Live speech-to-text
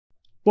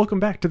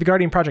Welcome back to the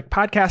Guardian Project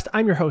podcast.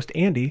 I'm your host,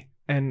 Andy,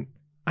 and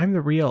I'm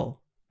the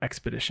real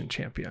expedition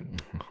champion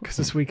because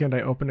this weekend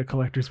I opened a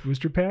collector's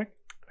booster pack.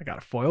 I got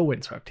a foil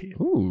windswept tee.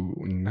 Ooh,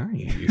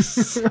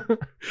 nice.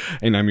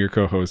 And I'm your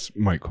co-host,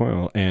 Mike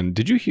Coyle. And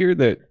did you hear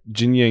that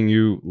Jin Yang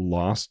Yu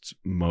lost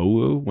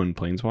Mo when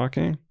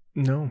planeswalking?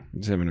 No.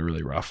 He's having a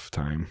really rough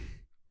time.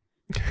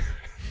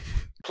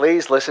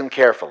 Please listen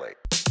carefully.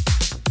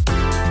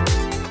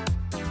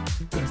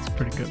 That's a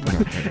pretty good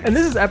one. And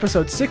this is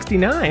episode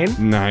 69.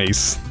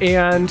 Nice.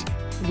 And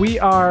we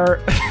are...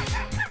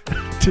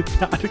 did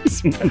not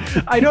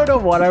expect... I don't know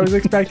what I was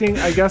expecting.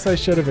 I guess I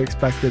should have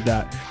expected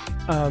that.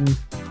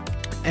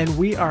 And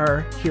we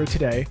are here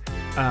today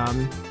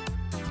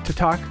to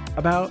talk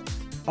about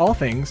all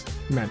things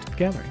Magic the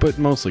Gathering. But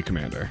mostly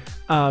Commander.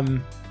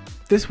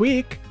 This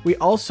week, we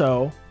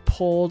also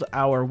pulled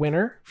our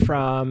winner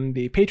from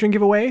the patron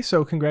giveaway.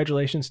 So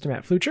congratulations to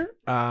Matt Flucher.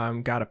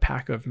 Got a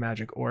pack of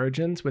Magic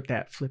Origins with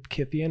that Flip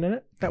Kithian in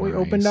it that we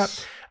opened up.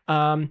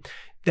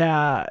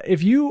 That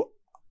if you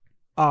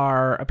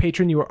are a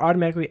patron, you are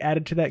automatically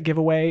added to that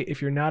giveaway.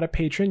 If you're not a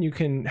patron, you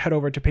can head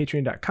over to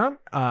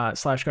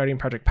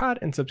patreon.com/guardianprojectpod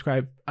and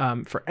subscribe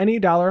for any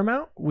dollar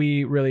amount.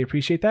 We really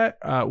appreciate that.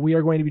 We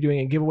are going to be doing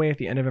a giveaway at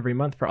the end of every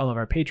month for all of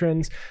our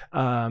patrons,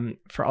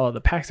 for all of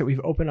the packs that we've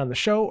opened on the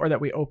show or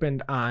that we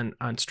opened on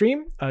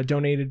stream,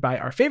 donated by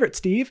our favorite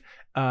Steve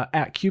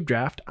at Cube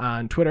Draft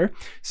on Twitter.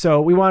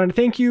 So we wanted to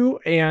thank you,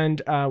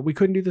 and we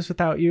couldn't do this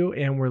without you,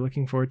 and we're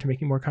looking forward to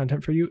making more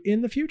content for you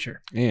in the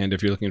future. And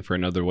if you're looking for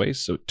another way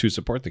to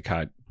support the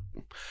codcast.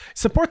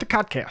 Support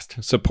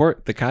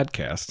the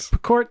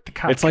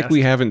codcast. It's like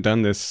we haven't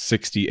done this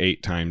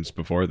 68 times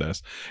before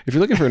this. If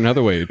you're looking for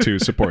another way to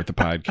support the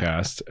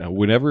podcast,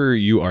 whenever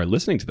you are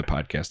listening to the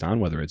podcast on,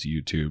 whether it's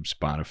YouTube,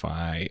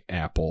 Spotify,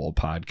 Apple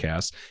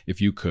Podcasts,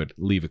 if you could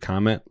leave a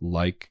comment,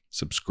 like,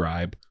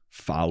 subscribe,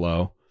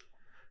 follow.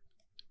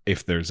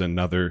 If there's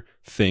another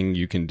thing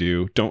you can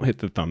do, don't hit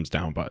the thumbs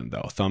down button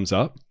though. Thumbs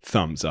up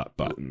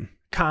button.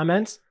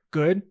 Comments,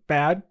 good,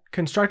 bad,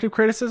 constructive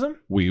criticism.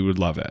 We would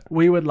love it.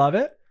 We would love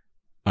it.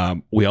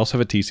 We also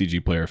have a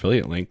TCG Player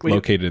affiliate link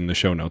located in the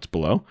show notes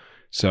below.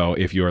 So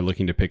if you are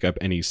looking to pick up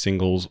any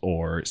singles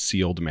or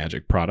sealed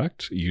Magic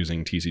product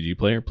using TCG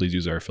Player, please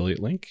use our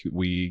affiliate link.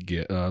 We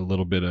get a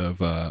little bit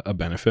of a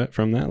benefit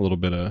from that, a little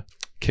bit of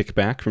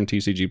kickback from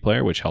TCG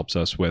Player, which helps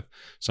us with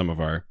some of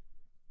our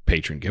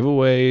patron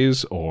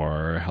giveaways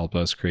or help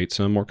us create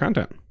some more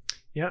content.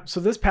 Yeah. So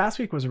this past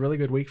week was a really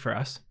good week for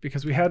us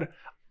because we had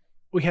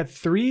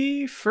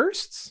 3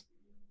 firsts.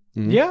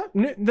 Mm-hmm. Yeah.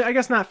 I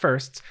guess not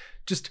firsts.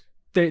 Just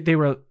they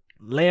were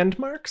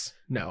landmarks.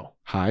 No.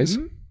 Highs.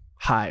 Mm-hmm.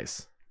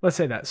 Highs. Let's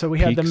say that. So we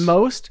had the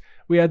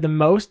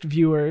most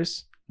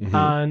viewers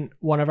on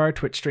one of our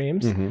Twitch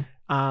streams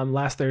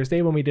last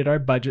Thursday when we did our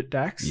budget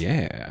decks.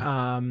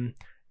 Yeah.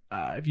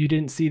 If you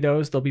didn't see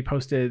those, they'll be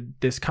posted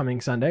this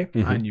coming Sunday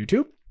on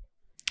YouTube.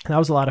 That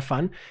was a lot of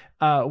fun.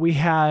 We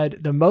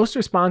had the most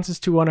responses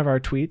to one of our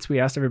tweets. We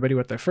asked everybody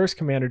what their first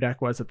Commander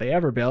deck was that they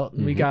ever built.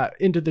 And we got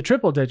into the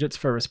triple digits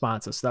for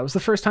responses. So that was the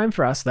first time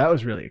for us. That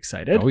was really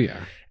excited. Oh, yeah.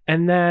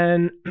 And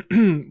then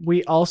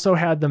we also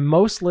had the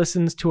most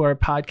listens to our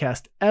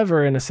podcast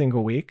ever in a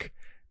single week.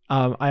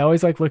 I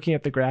always like looking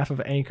at the graph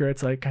of Anchor.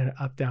 It's like kind of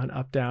up, down,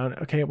 up, down.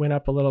 Okay, it went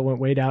up a little, went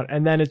way down.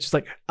 And then it's just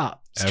like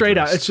up, straight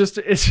up. It's just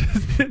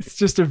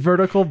a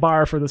vertical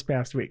bar for this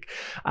past week.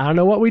 I don't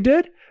know what we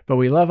did, but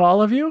we love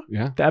all of you.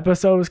 Yeah. The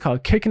episode was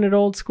called Kicking It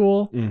Old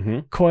School.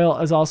 Coyle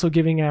is also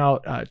giving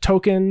out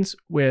tokens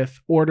with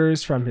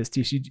orders from his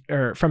TCG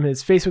or from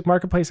his Facebook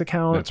Marketplace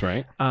account. That's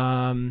right.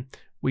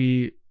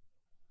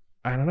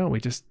 I don't know.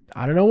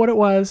 I don't know what it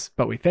was,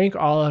 but we thank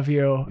all of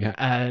you. Yeah.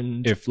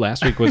 And if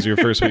last week was your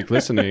first week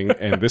listening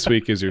and this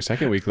week is your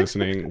second week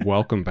listening,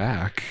 welcome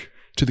back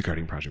to the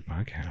Guardian Project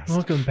podcast.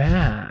 Welcome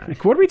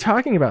back. What are we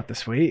talking about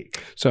this week?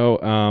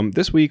 So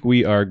this week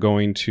we are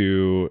going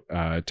to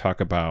talk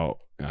about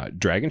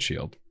Dragon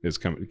Shield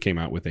came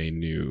out with a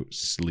new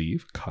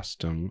sleeve,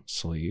 custom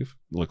sleeve.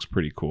 Looks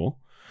pretty cool.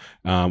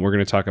 We're going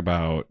to talk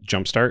about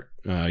Jumpstart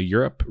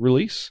Europe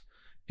release.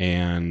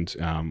 And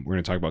we're going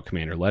to talk about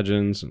Commander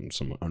Legends and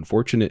some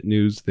unfortunate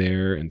news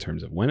there in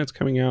terms of when it's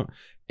coming out.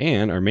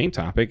 And our main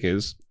topic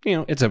is,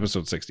 it's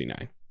episode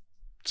 69.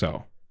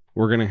 So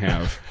we're going to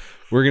have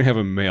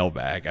a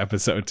mailbag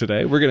episode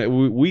today.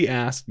 We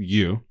asked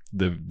you,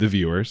 the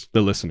viewers,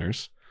 the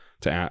listeners,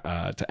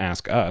 to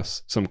ask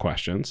us some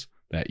questions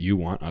that you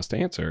want us to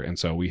answer. And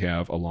so we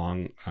have a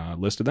long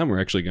list of them.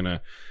 We're actually going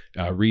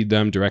to read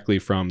them directly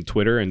from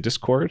Twitter and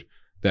Discord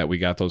that we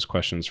got those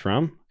questions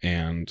from,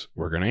 and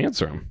we're going to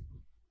answer them.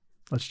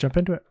 Let's jump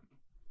into it.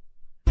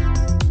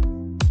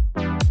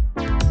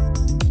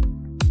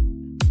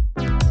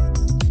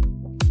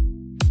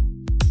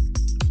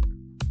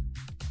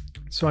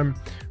 So I'm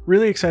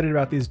really excited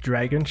about these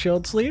Dragon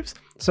Shield sleeves.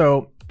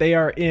 So they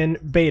are in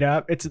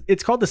beta.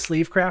 It's called the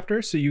Sleeve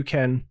Crafter. So you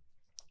can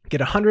get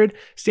 100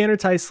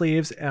 standard size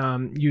sleeves.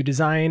 You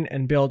design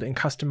and build and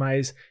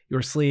customize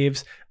your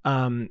sleeves.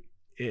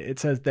 it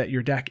says that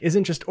your deck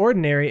isn't just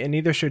ordinary, and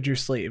neither should your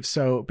sleeves.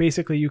 So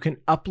basically, you can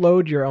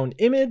upload your own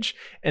image,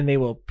 and they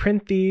will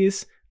print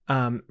these.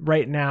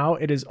 Right now,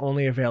 it is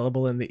only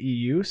available in the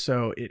EU,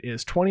 so it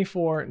is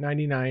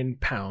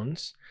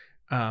 £24.99.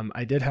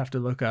 I did have to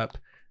look up.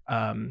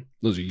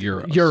 Those are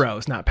euros.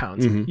 Euros, not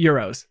pounds.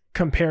 Euros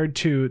compared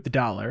to the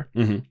dollar,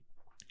 and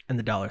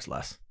the dollar's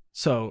less,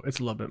 so it's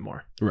a little bit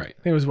more. Right.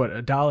 I think it was what,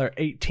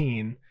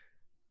 $1.18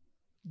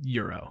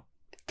 euro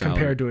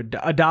compared to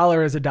a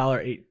dollar is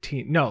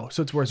 $1.18. No,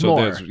 so it's worth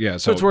more.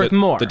 So it's worth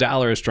more. The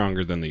dollar is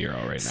stronger than the euro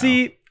right now.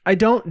 See, I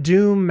don't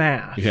do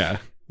math. Yeah.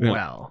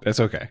 Well,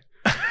 that's okay.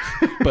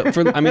 But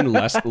for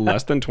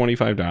less than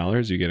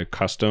 $25, you get a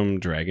custom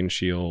Dragon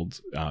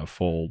Shield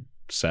full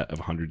set of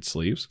 100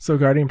 sleeves. So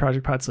Guardian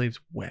Project Pod sleeves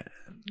when?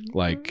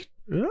 Like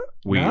we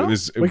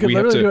could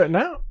literally do it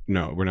now.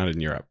 No, we're not in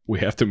Europe. We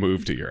have to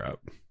move to Europe.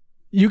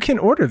 You can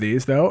order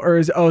these though,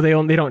 or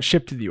they don't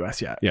ship to the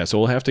US yet. Yeah, so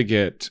we'll have to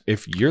get,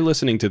 if you're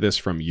listening to this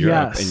from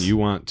Europe and you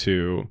want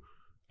to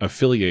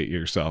affiliate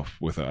yourself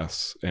with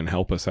us and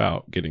help us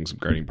out getting some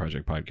Guardian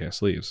Project Podcast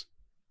sleeves,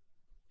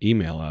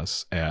 email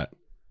us at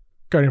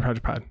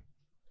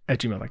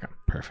guardianprojectpod@gmail.com.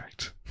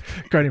 Perfect.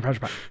 Guardian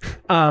Project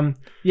Pod.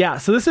 Yeah,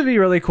 so this would be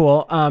really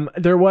cool.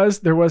 There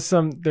was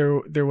some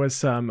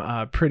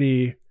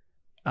pretty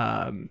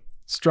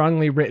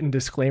strongly written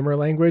disclaimer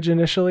language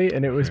initially,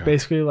 and it was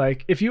basically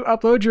like, if you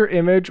upload your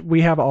image, we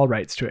have all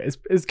rights to it.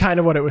 Is kind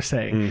of what it was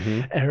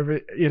saying. And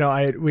we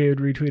had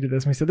retweeted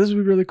this and we said this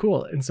would be really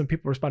cool, and some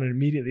people responded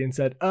immediately and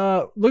said,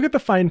 look at the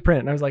fine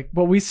print. And I was like,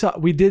 well, we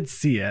did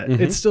see it.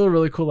 It's still a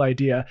really cool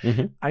idea.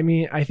 I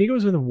mean, I think it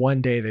was within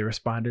one day they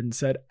responded and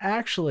said,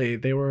 actually,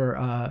 they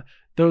were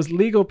those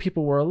legal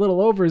people were a little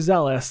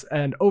overzealous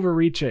and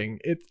overreaching.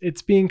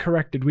 It's being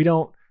corrected. We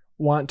don't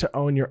want to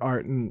own your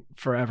art and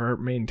forever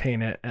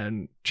maintain it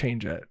and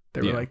change it.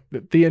 They were like,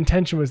 the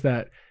intention was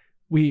that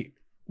we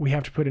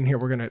have to put in here,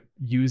 we're going to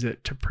use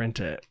it to print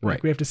it. Right.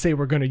 Like, we have to say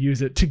we're going to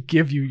use it to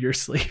give you your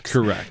sleeves.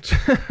 Correct.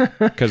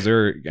 Because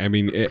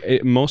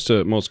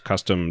most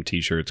custom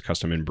t-shirts,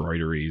 custom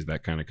embroideries,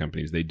 that kind of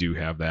companies, they do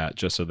have that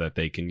just so that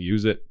they can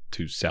use it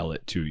to sell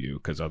it to you.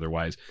 Because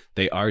otherwise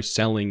they are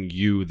selling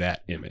you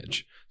that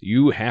image.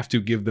 You have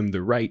to give them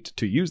the right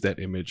to use that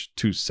image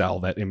to sell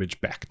that image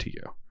back to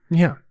you.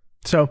 Yeah.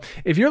 So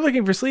if you're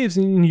looking for sleeves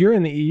and you're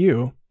in the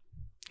EU,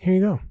 here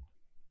you go.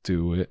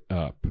 Do it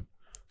up.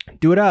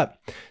 Do it up.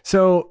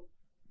 So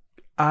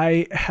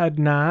I had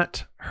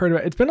not heard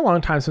about it. It's been a long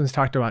time since I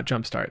talked about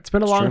Jumpstart. It's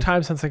been a long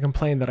time since I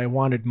complained that I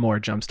wanted more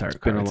Jumpstart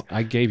cards.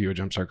 I gave you a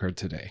Jumpstart card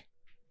today.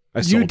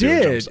 I sold you a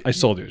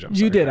Jumpstart.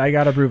 You did. I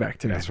got a Brewback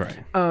today. That's right.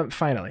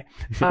 Finally.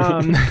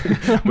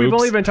 We've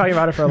only been talking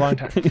about it for a long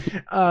time.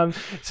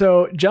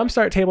 So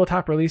Jumpstart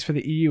tabletop release for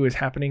the EU is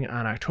happening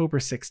on October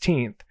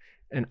 16th.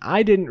 And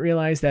I didn't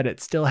realize that it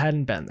still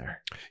hadn't been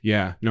there.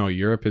 Yeah, no,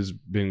 Europe has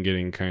been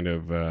getting kind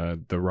of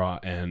the raw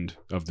end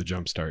of the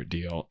Jumpstart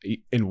deal.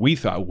 And we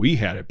thought we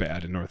had it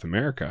bad in North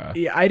America.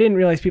 Yeah, I didn't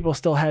realize people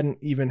still hadn't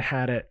even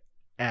had it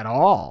at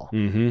all.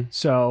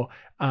 So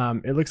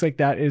it looks like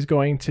that is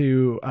going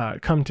to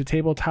come to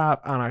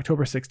tabletop on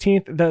October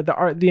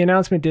 16th. The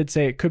announcement did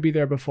say it could be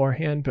there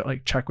beforehand, but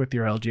like check with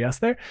your LGS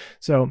there.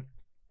 So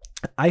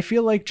I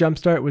feel like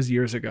Jumpstart was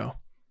years ago,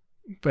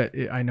 but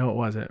I know it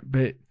wasn't.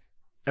 But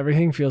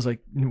everything feels like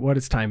what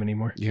is time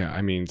anymore. Yeah,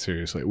 I mean,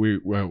 seriously, we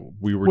were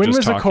when just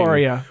was talking.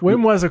 Ikoria?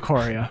 When was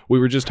Ikoria? We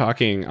were just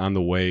talking on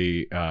the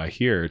way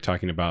here,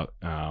 talking about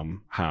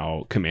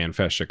how Command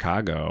Fest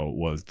Chicago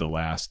was the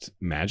last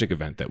Magic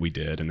event that we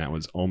did, and that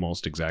was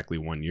almost exactly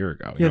 1 year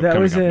ago. Yeah, that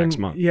was next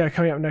month. Yeah,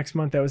 coming up next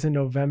month. That was in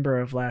November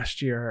of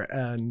last year,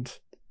 and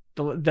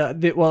well,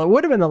 it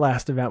would have been the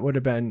last event. Would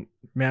have been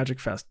Magic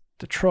Fest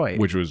Detroit,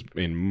 which was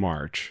in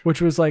March,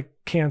 which was like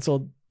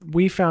canceled.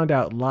 We found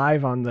out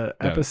live on the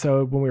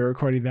episode when we were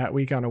recording that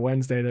week on a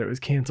Wednesday that it was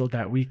canceled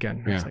that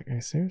weekend. I was like, are you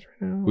serious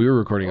right now? We were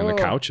recording on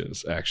the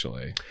couches,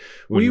 actually.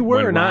 We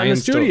were not in the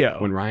studio.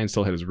 When Ryan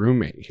still had his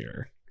roommate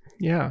here.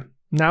 Yeah.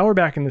 Now we're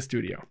back in the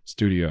studio.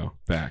 Studio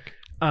back.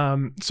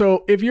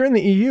 So if you're in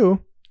the EU,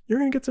 you're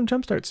going to get some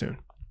Jumpstart soon.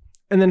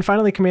 And then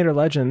finally, Commander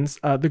Legends.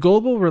 The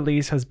global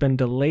release has been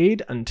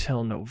delayed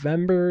until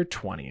November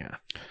 20th.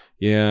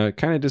 Yeah,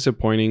 kind of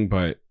disappointing,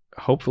 but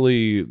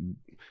hopefully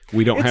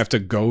we don't have to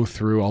go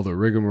through all the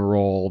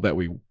rigmarole that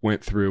we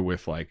went through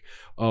with like,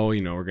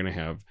 we're going to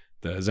have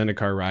the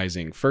Zendikar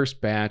Rising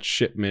first batch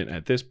shipment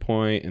at this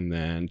point, and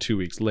then 2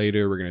 weeks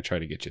later, we're going to try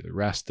to get you the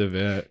rest of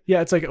it. Yeah,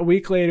 it's like a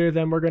week later,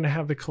 then we're going to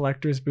have the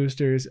collector's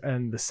boosters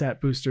and the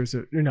set boosters.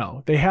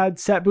 No, they had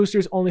set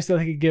boosters only so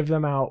they could give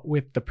them out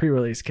with the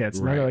pre-release kits.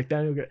 And they're like,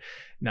 then you'll get...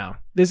 No,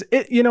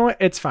 you know what?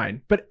 It's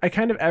fine. But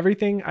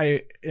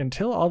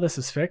until all this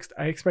is fixed,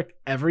 I expect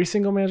every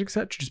single Magic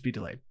set to just be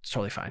delayed. It's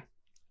totally fine.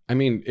 I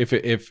mean,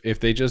 if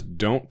they just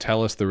don't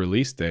tell us the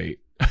release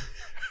date,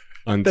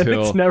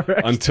 it's never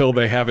until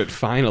they have it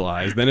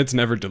finalized. Then it's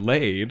never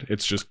delayed.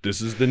 It's just,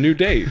 this is the new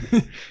date.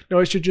 No,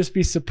 it should just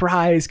be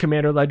surprise.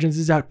 Commander Legends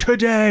is out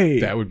today.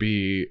 That would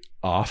be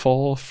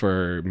awful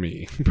for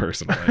me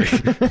personally.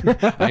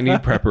 I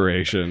need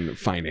preparation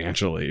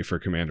financially for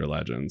Commander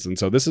Legends. And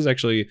so this is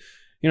actually,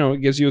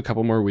 it gives you a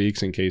couple more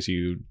weeks in case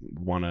you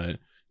want to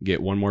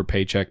get one more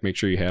paycheck. Make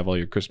sure you have all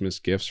your Christmas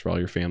gifts for all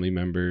your family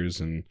members,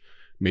 and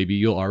maybe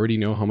you'll already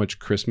know how much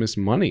Christmas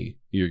money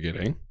you're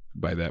getting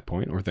by that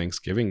point, or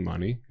Thanksgiving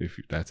money, if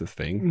that's a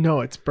thing.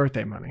 No, it's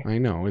birthday money. I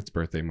know it's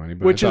birthday money,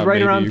 but which is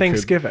right around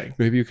Thanksgiving.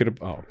 Maybe you could.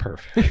 Oh,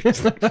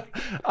 perfect.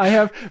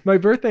 My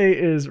birthday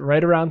is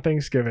right around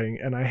Thanksgiving,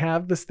 and I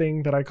have this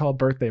thing that I call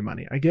birthday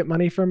money. I get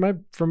money for my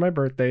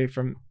birthday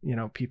from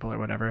people or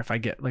whatever. If I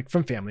get like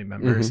from family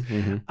members,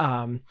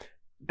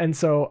 and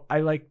so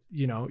I like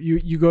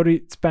you go to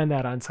spend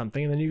that on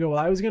something, and then you go, well,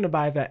 I was going to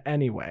buy that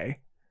anyway.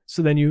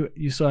 So then you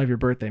still have your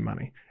birthday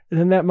money. And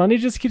then that money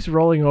just keeps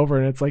rolling over.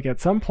 And it's like, at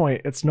some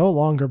point, it's no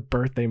longer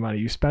birthday money.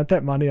 You spent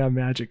that money on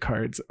magic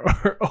cards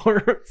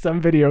or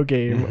some video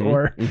game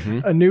or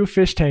a new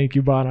fish tank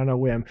you bought on a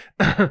whim.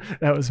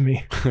 That was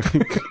me.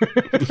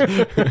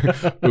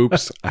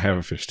 Oops, I have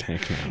a fish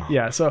tank now.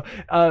 Yeah. So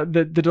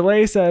the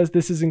delay says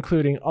this is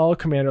including all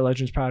Commander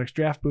Legends products,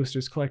 draft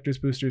boosters, collectors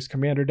boosters,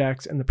 commander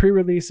decks, and the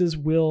pre-releases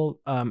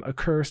will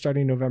occur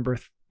starting November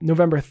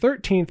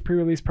 13th.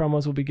 Pre-release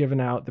promos will be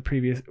given out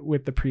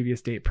with the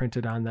previous date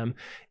printed on them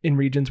in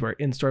regions where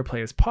in-store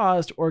play is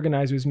paused.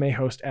 Organizers may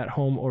host at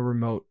home or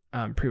remote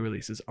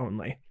pre-releases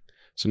only.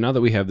 So now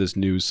that we have this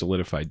new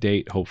solidified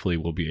date, hopefully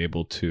we'll be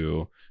able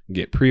to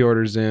get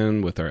pre-orders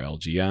in with our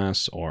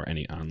LGS or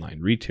any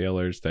online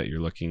retailers that you're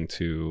looking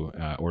to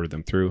order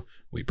them through.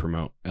 We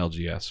promote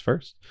LGS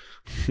first.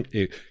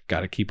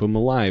 Got to keep them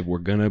alive. We're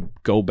going to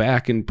go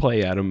back and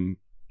play at them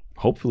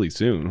hopefully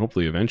soon,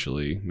 hopefully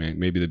eventually,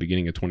 maybe the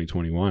beginning of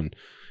 2021.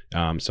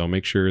 So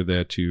make sure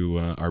that you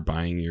are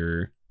buying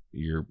your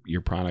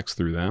products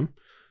through them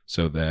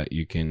so that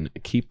you can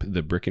keep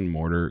the brick and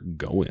mortar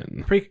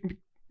going. Brick.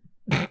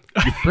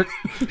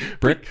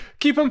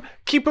 Keep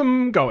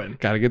them going.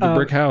 Got to get the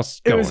brick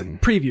house going.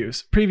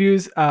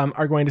 Previews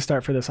are going to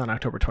start for this on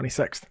October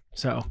 26th.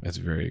 So that's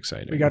very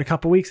exciting. We got a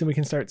couple weeks and we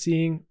can start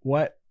seeing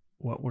what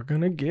we're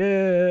gonna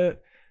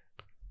get.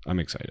 I'm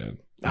excited.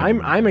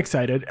 I'm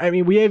excited. I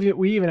mean, we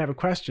even have a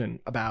question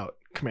about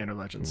Commander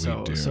Legends.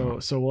 So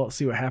we'll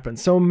see what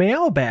happens. So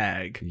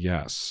mailbag.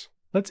 Yes.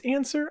 Let's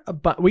answer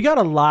we got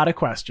a lot of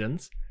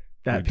questions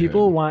that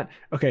people want.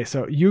 Okay,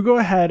 so you go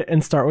ahead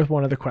and start with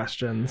one of the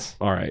questions.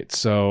 All right.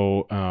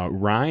 So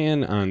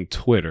Ryan on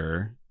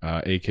Twitter,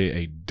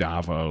 aka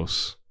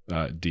Davos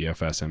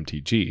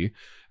DFSMTG,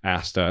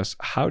 asked us,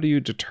 how do you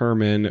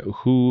determine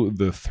who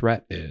the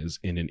threat is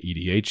in an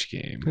EDH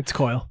game? It's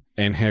Coyle.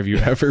 And have you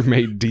ever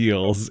made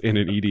deals in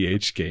an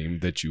EDH game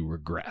that you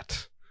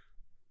regret?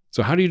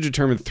 So how do you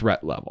determine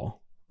threat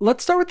level?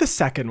 Let's start with the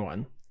second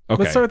one.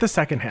 Okay. Let's start with the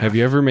second half. Have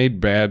you ever made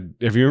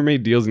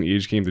deals in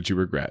EDH game that you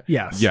regret?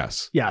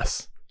 Yes.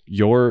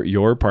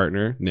 Your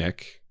partner,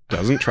 Nick,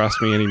 doesn't trust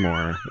me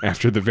anymore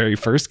after the very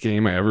first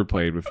game I ever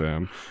played with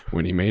him,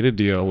 when he made a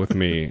deal with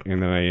me,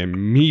 and then I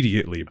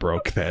immediately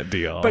broke that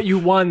deal. But you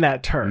won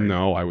that turn.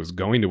 No, I was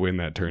going to win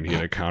that turn. He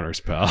had a counter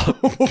spell.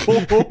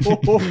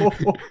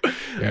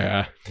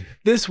 Yeah.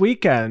 This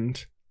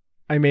weekend,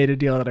 I made a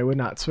deal that I would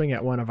not swing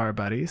at one of our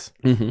buddies.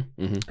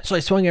 So I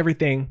swung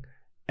everything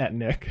at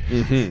Nick.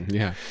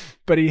 Yeah.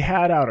 But he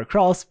had out a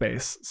crawl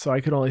space, so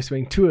I could only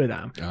swing two of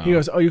them. Oh. He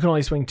goes, oh, you can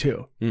only swing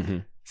two.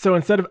 So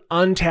instead of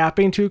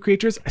untapping two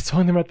creatures, I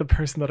swung them at the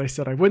person that I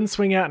said I wouldn't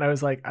swing at, and I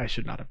was like, I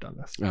should not have done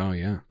this. Oh,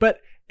 yeah.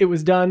 But it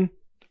was done.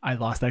 I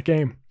lost that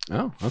game.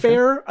 Oh, okay.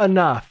 Fair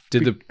enough.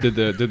 Did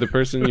the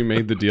person you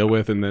made the deal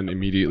with and then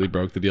immediately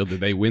broke the deal, did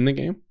they win the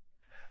game?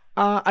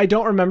 I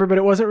don't remember, but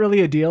it wasn't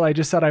really a deal. I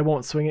just said I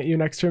won't swing at you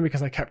next turn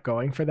because I kept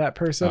going for that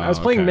person. I was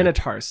playing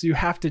Minotaurs, so you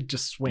have to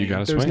just swing. You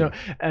gotta swing.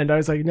 And I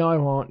was like, no, I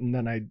won't. And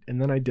then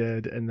I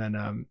did. And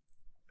then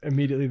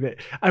immediately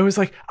I was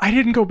like, I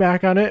didn't go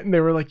back on it. And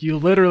they were like, you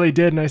literally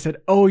did. And I said,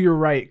 oh, you're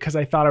right. Because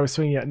I thought I was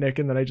swinging at Nick.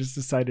 And then I just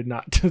decided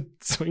not to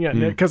swing at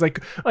Nick. Because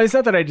it's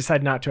not that I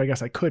decided not to. I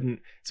guess I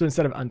couldn't. So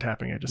instead of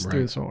untapping, I just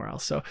threw it somewhere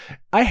else. So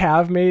I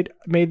have made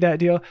that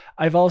deal.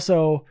 I've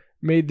also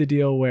made the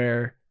deal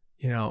where,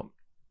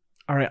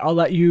 all right, I'll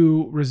let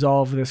you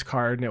resolve this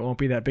card and it won't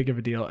be that big of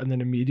a deal. And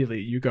then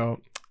immediately you go,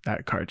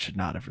 that card should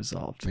not have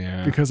resolved.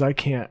 Yeah. Because I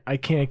can't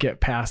get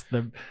past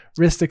the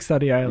heuristic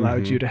study I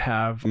allowed you to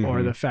have,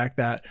 or the fact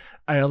that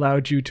I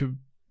allowed you to,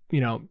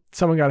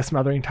 someone got a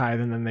Smothering Tithe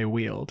and then they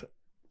wheeled.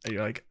 And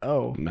you're like,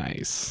 oh.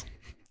 Nice.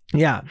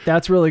 Yeah,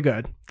 that's really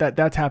good.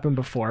 That's happened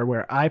before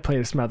where I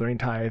played a Smothering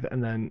Tithe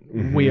and then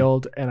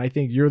wheeled, and I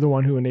think you're the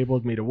one who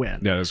enabled me to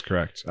win. That is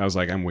correct. I was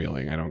like, I'm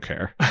wheeling. I don't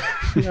care.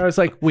 I was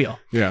like, wheel.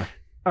 Yeah.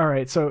 All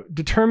right, so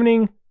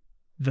determining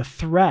the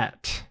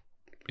threat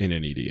in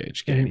an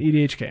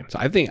EDH game. So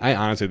I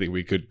honestly think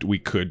we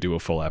could do a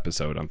full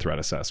episode on threat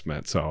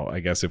assessment. So I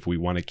guess if we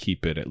want to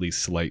keep it at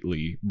least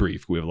slightly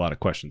brief, we have a lot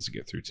of questions to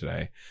get through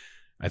today.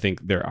 I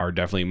think there are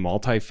definitely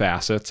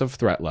multi-facets of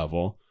threat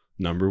level.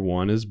 Number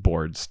 1 is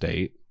board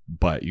state,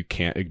 but you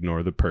can't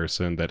ignore the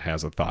person that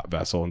has a thought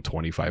vessel and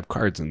 25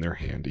 cards in their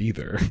hand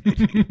either.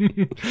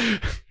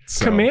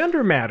 So,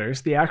 commander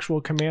matters. The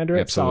actual commander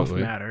itself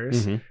absolutely.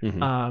 matters.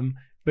 Mm-hmm.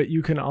 But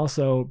you can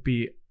also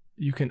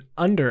you can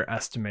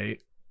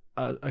underestimate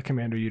a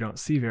commander you don't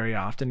see very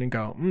often and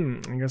go,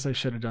 I guess I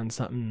should have done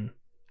something.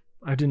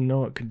 I didn't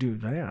know it could do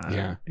that.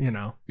 Yeah. You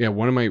know? Yeah.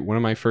 One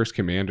of my first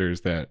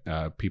commanders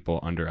that people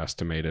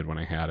underestimated when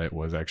I had it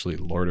was actually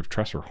Lord of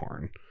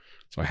Tressorhorn.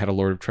 So I had a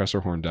Lord of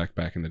Tressorhorn deck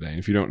back in the day. And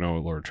if you don't know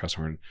Lord of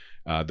Tressorhorn,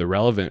 the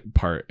relevant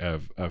part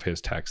of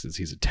his text is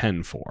he's a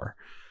 10-4.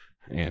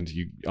 And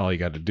all you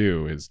got to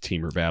do is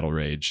team or battle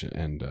rage.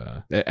 And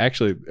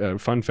actually,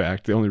 fun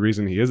fact, the only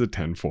reason he is a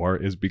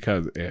 10-4 is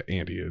because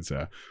Andy is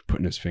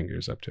putting his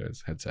fingers up to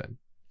his headset.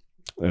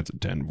 That's a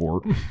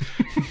 10-4.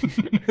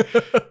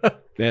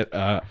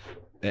 That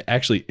it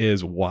actually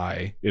is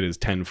why it is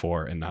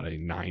 10-4 and not a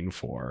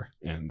 9-4,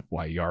 and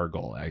why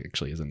Yargle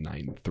actually is a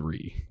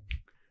 9-3,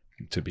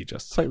 to be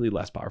just slightly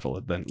less powerful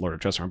than Lord of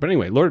Tressorhorn. But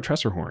anyway, Lord of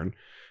Tressorhorn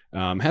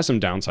has some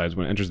downsides.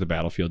 When it enters the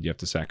battlefield, you have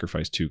to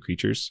sacrifice 2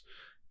 creatures.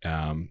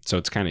 So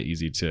it's kind of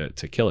easy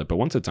to kill it. But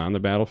once it's on the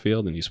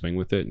battlefield and you swing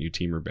with it and you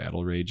team or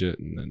battle rage it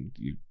and then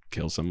you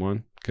kill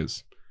someone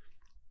because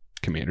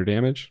commander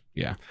damage.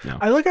 Yeah. No.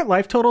 I look at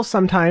life totals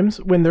sometimes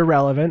when they're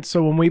relevant.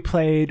 So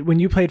when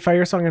you played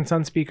Fire Song and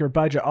Sunspeaker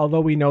budget,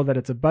 although we know that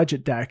it's a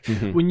budget deck,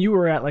 when you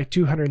were at like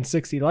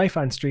 260 life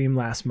on stream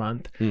last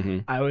month,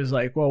 I was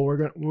like, well,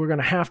 we're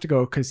gonna have to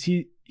go because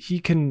he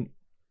can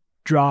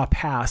draw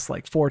past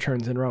like 4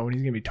 turns in a row and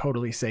he's gonna be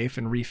totally safe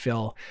and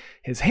refill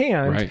his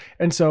hand. Right.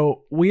 And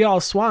so we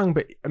all swung,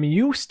 but I mean,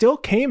 you still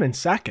came in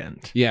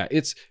second. Yeah,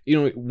 it's,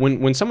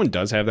 when someone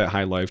does have that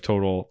high life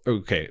total,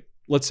 okay,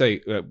 let's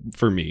say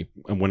for me,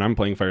 when I'm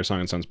playing Fire Song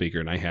and Sunspeaker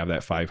and I have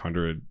that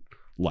 500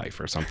 life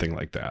or something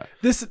like that.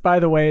 This, by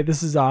the way,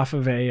 this is off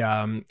of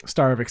a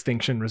Star of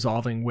Extinction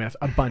resolving with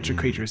a bunch of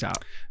creatures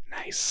out.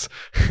 Nice.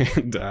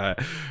 And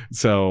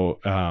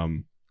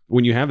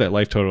when you have that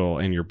life total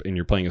and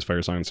you're playing as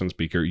Fire Song and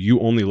Sunspeaker,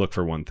 you only look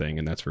for one thing,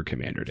 and that's for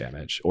commander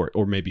damage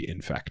or maybe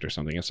infect or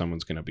something if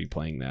someone's going to be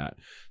playing that.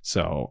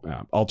 So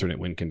alternate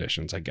win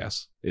conditions, I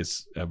guess,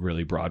 is a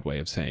really broad way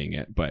of saying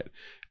it. But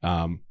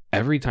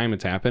every time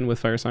it's happened with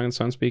Fire Song and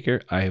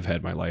Sunspeaker, I have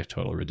had my life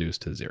total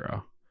reduced to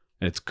 0.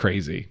 It's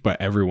crazy,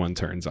 but everyone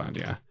turns on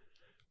you.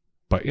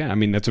 But yeah, I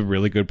mean, that's a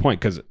really good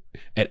point, because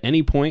at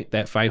any point,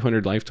 that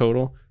 500 life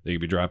total, they could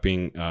be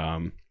dropping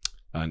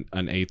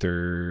an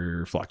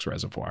Aether Flux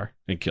Reservoir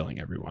and killing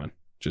everyone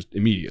just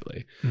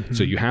immediately.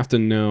 So you have to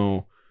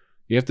know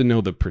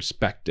the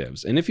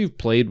perspectives. And if you've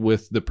played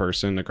with the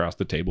person across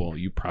the table,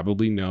 you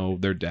probably know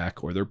their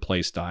deck or their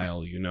play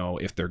style. You know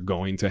if they're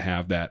going to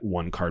have that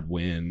 1-card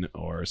win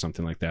or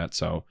something like that.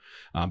 So,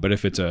 but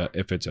if it's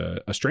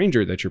a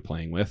stranger that you're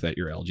playing with at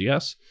your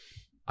LGS,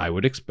 I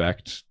would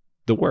expect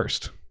the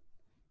worst.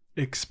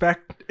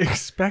 Expect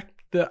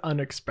the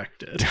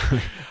unexpected.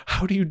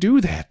 How do you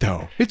do that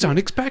though? It's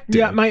unexpected.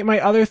 Yeah, my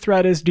other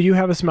threat is, do you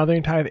have a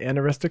Smothering Tithe and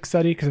a Rhystic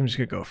Study? Because I'm just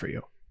gonna go for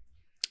you.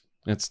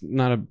 That's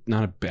not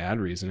a bad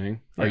reasoning.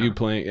 Yeah. Are you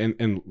playing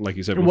and like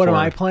you said before, what am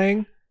I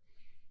playing?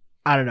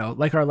 I don't know.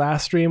 Like our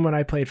last stream when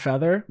I played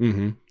Feather,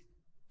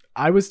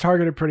 I was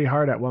targeted pretty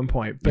hard at one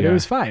point, but it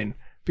was fine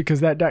because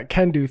that deck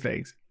can do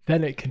things.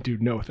 Then it can do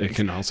no things. It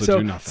can also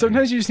do nothing.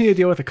 Sometimes you just need to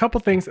deal with a couple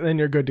things and then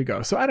you're good to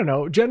go. So I don't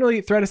know.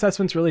 Generally, threat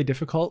assessment's really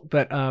difficult,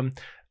 but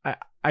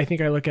I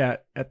think I look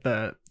at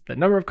the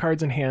number of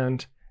cards in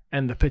hand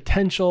and the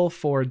potential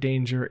for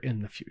danger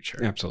in the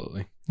future.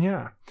 Absolutely.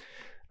 Yeah.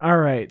 All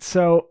right.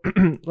 So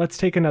let's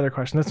take another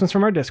question. This one's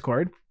from our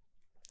Discord.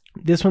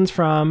 This one's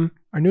from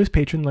our newest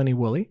patron, Lenny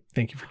Woolley.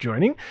 Thank you for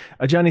joining.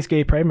 Johnny's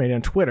Gay Pride made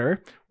on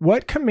Twitter.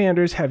 What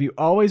commanders have you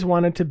always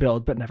wanted to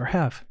build but never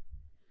have?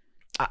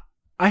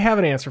 I have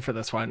an answer for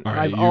this one.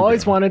 Right, I've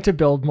always wanted to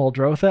build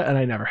Muldrotha, and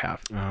I never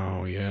have.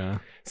 Oh, yeah.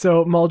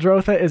 So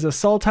Muldrotha is a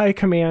Sultai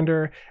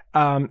commander.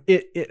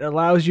 It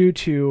allows you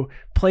to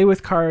play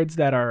with cards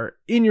that are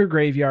in your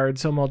graveyard.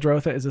 So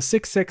Muldrotha is a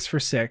 6/6 for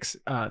 6,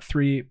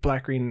 3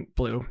 black, green,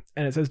 blue.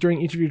 And it says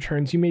during each of your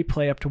turns, you may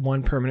play up to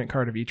 1 permanent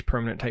card of each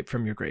permanent type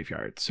from your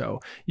graveyard. So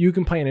you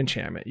can play an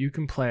enchantment. You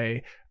can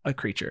play a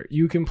creature.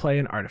 You can play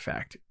an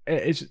artifact.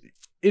 It's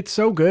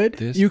so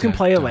good. You can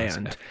play a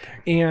land.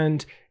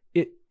 And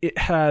it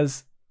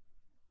has,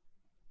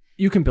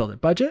 you can build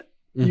it budget.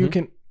 You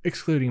can,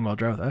 excluding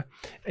Muldrotha,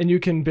 and you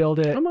can build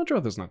it. Oh,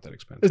 Muldrotha's not that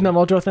expensive. Isn't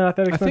Muldrotha not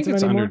that expensive? I think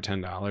it's anymore?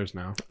 under $10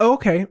 now.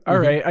 Okay, all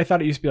right. I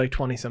thought it used to be like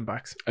 20 some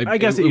bucks. I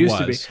guess it used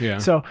to be. Yeah.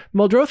 So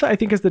Muldrotha, I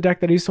think, is the deck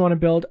that I used to want to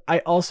build. I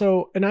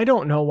also, and I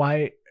don't know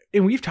why,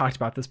 and we've talked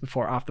about this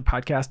before off the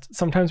podcast.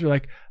 Sometimes we're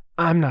like,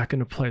 I'm not going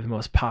to play the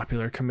most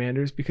popular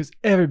commanders because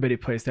everybody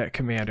plays that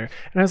commander.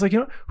 And I was like,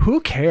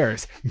 who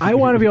cares? I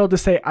want to be able to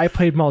say I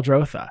played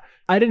Muldrotha.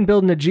 I didn't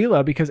build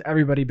Najeela because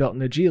everybody built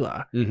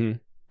Najeela.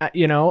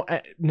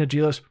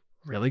 Najeela's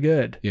really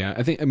good. Yeah,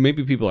 I think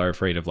maybe people are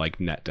afraid of like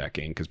net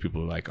decking because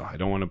people are like, oh, I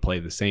don't want to play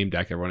the same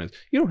deck everyone is.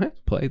 You don't have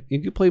to play. You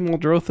can play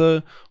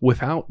Muldrotha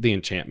without the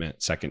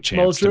enchantment second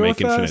chance to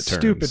make infinite turns.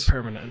 Stupid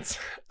permanents.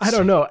 I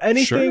don't know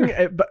anything,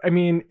 Sure. but I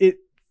mean it.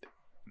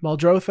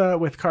 Muldrotha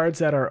with cards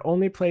that are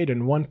only played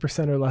in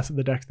 1% or less of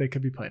the decks they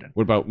could be played in.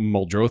 What about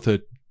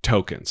Muldrotha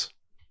tokens?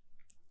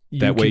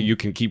 That way you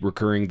can keep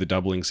recurring the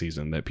doubling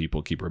season that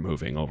people keep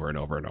removing over and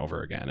over and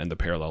over again, and the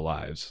parallel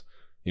lives.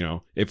 You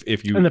know,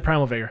 if you and the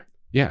Primal Vigor.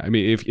 Yeah, I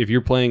mean, if you're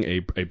playing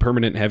a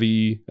permanent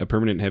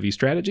heavy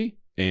strategy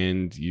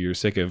and you're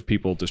sick of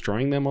people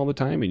destroying them all the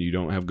time and you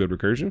don't have good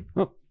recursion,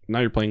 well, now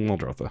you're playing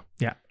Muldrotha.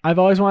 Yeah, I've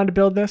always wanted to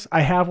build this.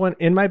 I have one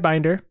in my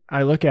binder.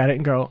 I look at it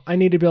and go, I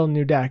need to build a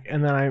new deck,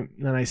 and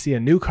then I see a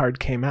new card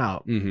came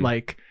out,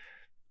 like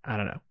I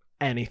don't know,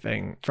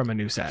 anything from a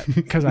new set,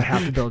 because I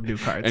have to build new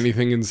cards.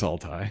 Anything in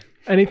Sultai.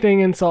 Anything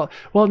in Salt.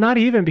 Well, not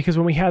even, because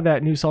when we had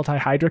that new Sultai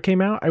Hydra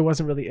came out, I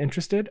wasn't really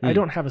interested. I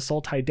don't have a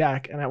Sultai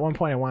deck, and at one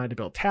point I wanted to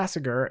build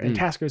Tasigur, and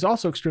Tasigur is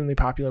also extremely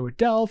popular with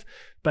Delve,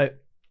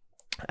 but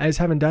I just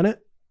haven't done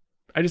it.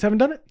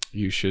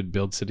 You should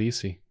build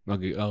Sidisi.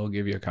 I'll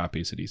give you a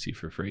copy of Sidisi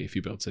for free if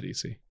you build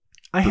Sidisi.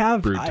 I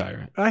have Brood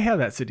Tyrant. I have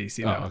that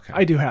Sidisi though. Oh, okay.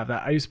 I do have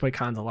that. I used to play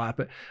cons a lot,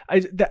 but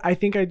I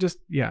think I just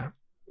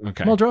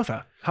Okay.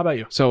 Muldrotha. How about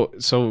you? So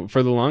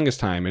for the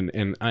longest time,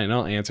 and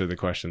I'll answer the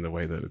question the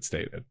way that it's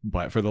stated,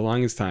 but for the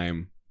longest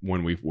time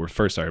when we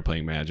first started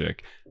playing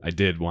Magic, I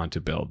did want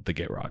to build the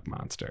Gitrog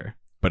monster,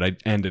 but I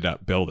ended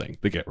up building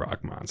the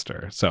Gitrog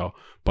monster. So,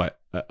 but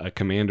a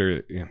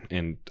commander,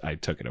 and I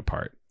took it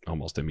apart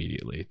almost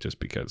immediately just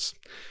because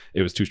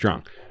it was too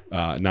strong.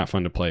 Not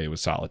fun to play. It was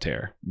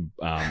solitaire.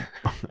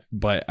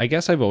 But I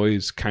guess I've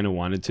always kind of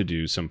wanted to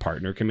do some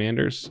partner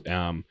commanders.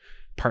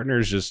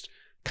 Partners just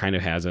kind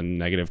of has a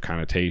negative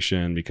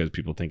connotation because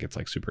people think it's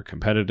like super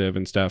competitive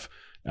and stuff.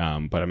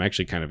 But I'm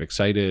actually kind of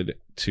excited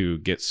to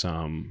get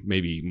some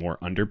maybe more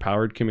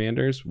underpowered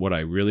commanders. What I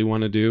really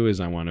want to do is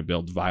I want to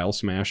build Vial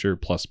Smasher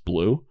plus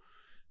blue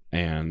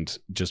and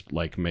just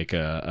like make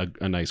a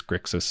nice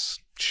Grixis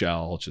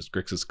shell, just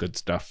Grixis good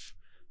stuff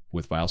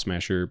with Vial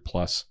Smasher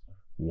plus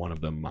one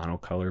of the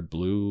monocolor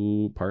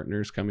blue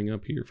partners coming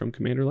up here from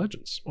Commander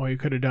Legends. Or you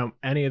could have done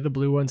any of the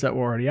blue ones that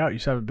were already out. You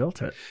just haven't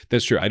built it.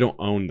 That's true. I don't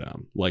own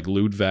them. Like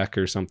Ludwig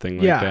or something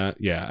like that.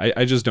 Yeah,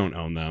 I just don't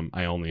own them.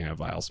 I only have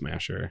Vial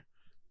Smasher.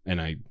 And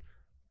I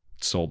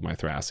sold my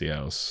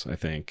Thrasios. I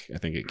think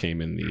it came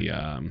in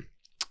the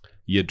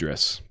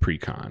Yidris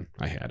pre-con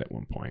I had at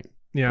one point.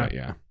 Yeah. But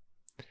yeah.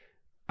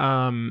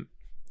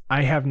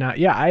 I have not.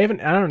 Yeah, I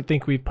don't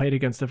think we've played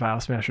against a Vial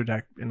Smasher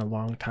deck in a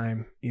long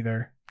time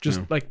either.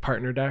 Just like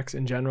partner decks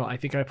in general. I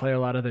think I play a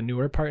lot of the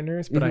newer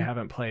partners, but I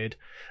haven't played.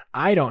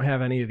 I don't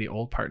have any of the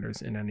old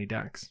partners in any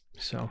decks.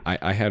 So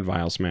I had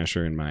Vial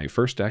Smasher in my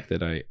first deck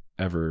that I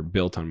ever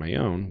built on my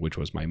own, which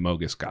was my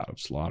Mogus God of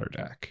Slaughter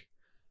deck.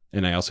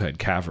 And I also had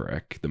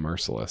Kaverick, the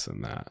Merciless,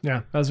 in that.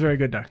 Yeah, that was a very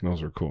good deck.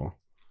 Those were cool.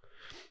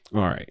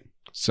 All right.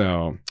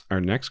 So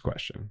our next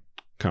question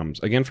comes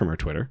again from our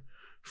Twitter,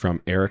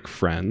 from Eric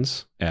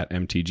Friends at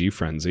MTG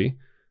Frenzy.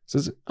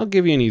 Says, I'll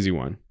give you an easy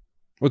one.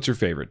 What's your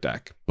favorite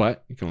deck?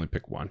 But you can only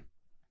pick one.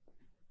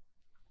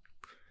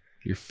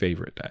 Your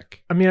favorite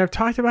deck. I mean, I've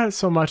talked about it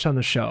so much on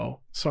the show,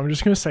 so I'm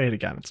just going to say it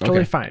again. It's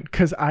totally fine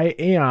because I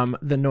am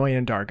the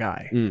Noyandar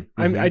guy.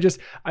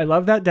 I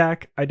love that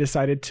deck. I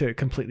decided to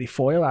completely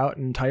foil out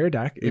an entire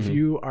deck. If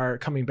you are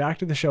coming back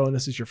to the show and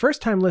this is your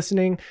first time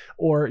listening,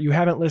 or you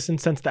haven't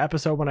listened since the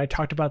episode when I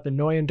talked about the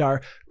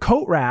Noyandar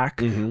coat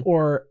rack,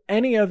 or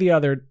any of the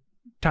other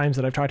times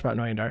that I've talked about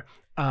Noyandar,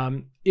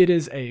 it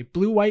is a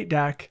blue-white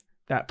deck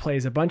that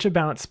plays a bunch of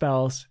bounce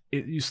spells.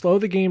 You slow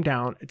the game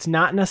down. It's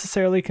not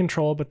necessarily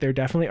control, but there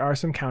definitely are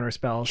some counter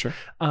spells. Sure.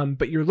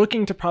 But you're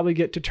looking to probably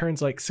get to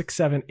turns like 6,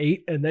 7,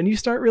 8, and then you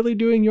start really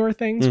doing your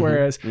things.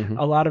 Whereas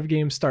a lot of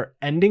games start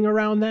ending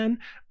around then.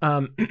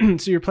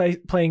 So you're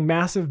playing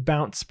massive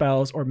bounce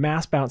spells or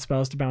mass bounce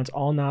spells to bounce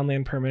all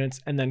non-land permanents,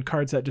 and then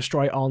cards that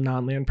destroy all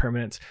non-land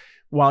permanents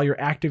while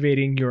you're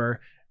activating your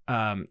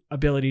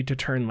ability to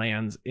turn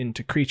lands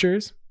into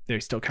creatures. They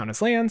still count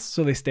as lands,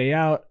 so they stay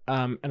out.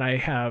 And I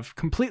have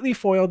completely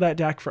foiled that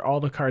deck for all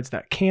the cards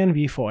that can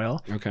be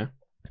foil. Okay.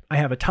 I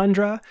have a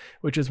Tundra,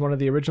 which is one of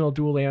the original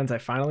dual lands. I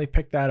finally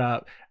picked that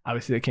up.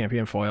 Obviously, they can't be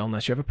in foil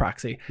unless you have a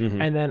proxy.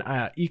 And then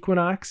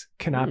Equinox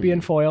cannot be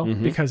in foil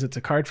because it's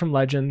a card from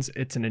Legends.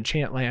 It's an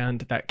enchant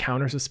land that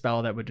counters a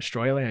spell that would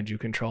destroy a land you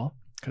control,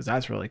 because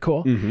that's really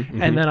cool.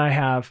 And then I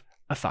have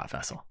a Thought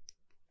Vessel,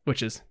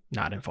 which is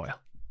not in foil.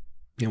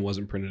 It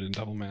wasn't printed in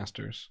Double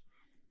Masters.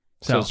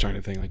 So I was trying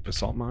to think like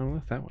Basalt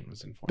Monolith. That one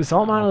was in foil.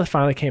 Basalt Monolith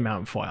finally came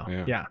out in foil.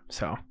 Yeah.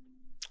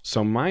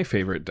 So my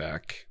favorite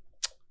deck,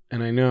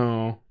 and I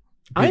know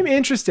I'm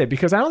interested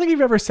because I don't think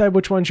you've ever said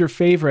which one's your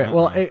favorite.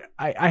 Well,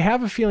 I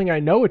have a feeling I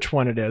know which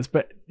one it is,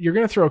 but you're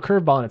going to throw a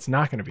curveball and it's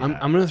not going to be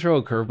that. I'm going to throw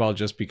a curveball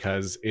just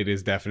because it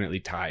is definitely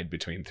tied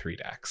between 3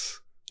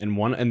 decks. And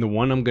the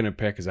one I'm going to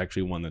pick is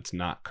actually one that's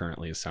not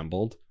currently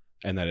assembled.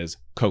 and that is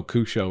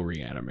Kokusho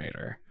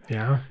Reanimator.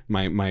 Yeah.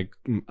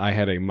 I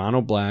had a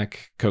mono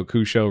black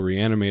Kokusho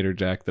Reanimator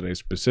deck that I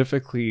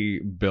specifically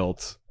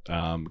built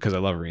because I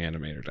love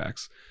Reanimator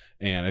decks.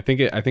 And I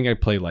think I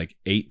play like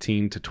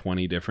 18 to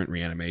 20 different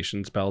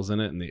reanimation spells in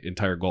it, and the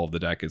entire goal of the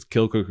deck is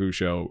kill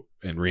Kokusho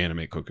and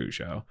reanimate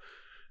Kokusho.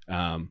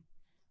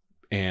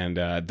 And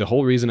the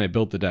whole reason I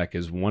built the deck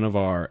is one of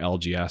our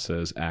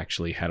LGSs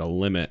actually had a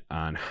limit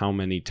on how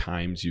many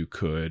times you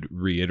could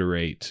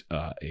reiterate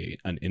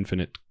an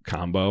infinite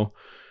combo.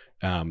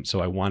 So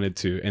I wanted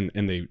to,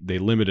 and they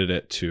limited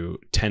it to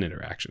 10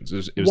 interactions.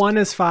 It was 1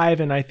 is 5,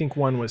 and I think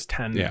 1 was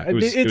 10. Yeah,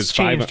 it's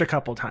changed a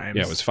couple times.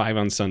 Yeah, it was 5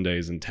 on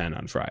Sundays and 10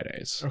 on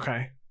Fridays.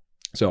 Okay.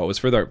 So it was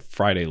for the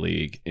Friday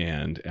league,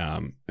 and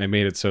I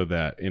made it so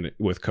that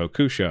with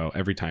Kokusho,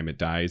 every time it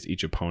dies,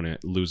 each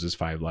opponent loses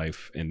 5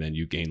 life, and then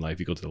you gain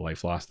life equal to the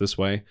life lost this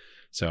way.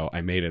 So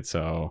I made it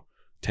so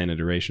 10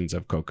 iterations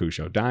of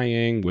Kokusho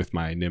dying with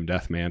my Nim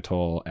Death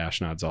Mantle,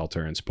 Ashnod's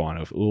Altar, and Spawn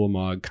of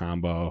Ulamog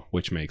combo,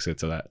 which makes it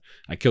so that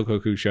I kill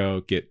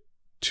Kokusho, get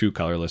 2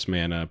 colorless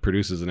mana,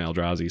 produces an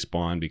Eldrazi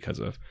spawn because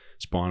of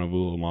Spawn of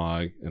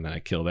Ulamog, and then I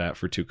kill that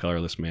for 2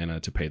 colorless mana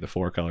to pay the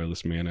 4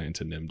 colorless mana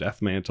into Nim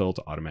Death Mantle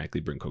to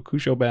automatically bring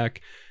Kokusho back.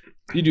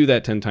 You do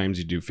that 10 times,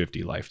 you do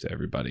 50 life to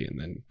everybody, and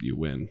then you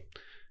win,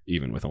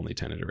 even with only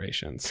 10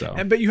 iterations. So,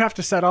 but you have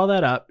to set all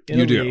that up in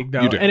a league, though.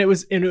 And it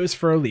was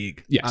for a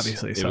league, yes,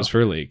 obviously. It was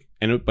for a league,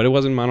 but it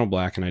wasn't mono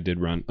black, and I did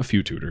run a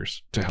few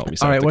tutors to help me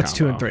set all right, up the what's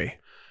combo. 2 and 3?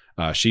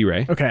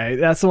 She-Ray. Okay,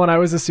 that's the one I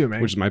was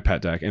assuming. Which is my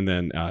pet deck, and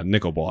then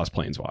Nicol Bolas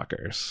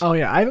Planeswalkers. Oh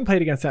yeah, I haven't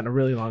played against that in a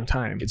really long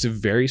time. It's a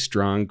very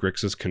strong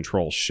Grixis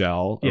control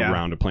shell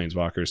around a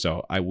Planeswalker,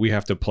 so we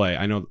have to play.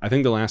 I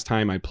think the last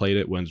time I played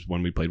it was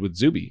when we played with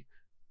Zuby.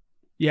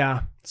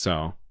 Yeah.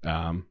 So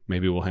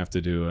maybe we'll have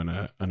to do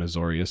an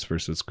Azorius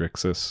versus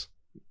Grixis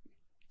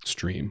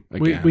stream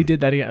again. We did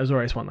that again.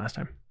 Azorius won last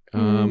time.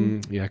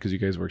 Yeah, because you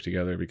guys work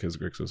together because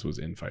Grixis was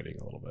infighting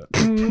a little bit.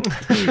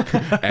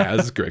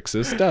 As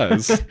Grixis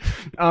does.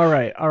 All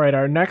right.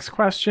 Our next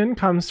question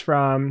comes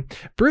from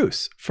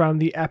Bruce from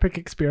the Epic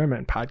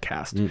Experiment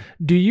podcast.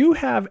 Do you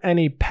have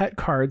any pet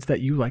cards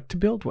that you like to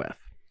build with?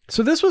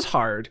 So this was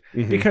hard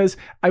because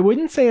I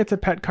wouldn't say it's a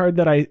pet card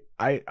that I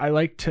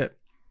like to.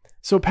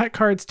 So pet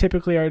cards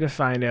typically are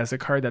defined as a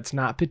card that's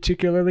not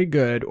particularly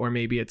good, or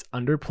maybe it's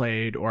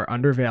underplayed or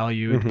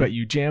undervalued, but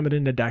you jam it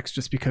into decks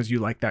just because you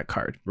like that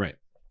card. Right.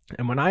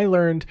 And when I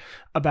learned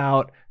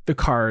about the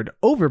card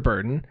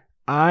Overburden,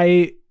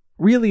 I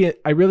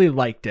really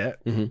liked it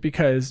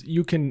because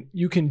you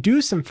can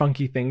do some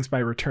funky things by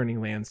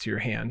returning lands to your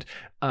hand.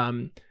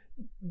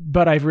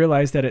 But I've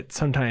realized that it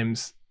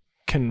sometimes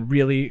can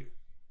really,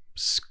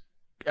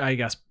 I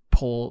guess,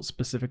 pull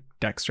specific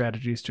deck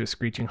strategies to a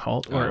screeching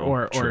halt,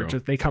 or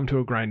just they come to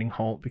a grinding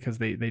halt because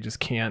they just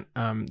can't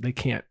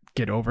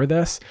get over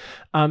this.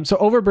 So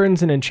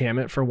Overburden's an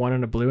enchantment for 1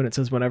 and a blue, and it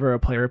says whenever a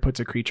player puts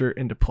a creature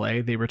into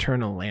play, they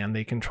return a land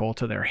they control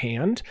to their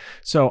hand.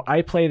 So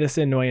I play this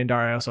in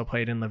Noyandar. I also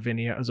played in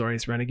Lavinia,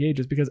 Azorius Renegade,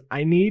 just because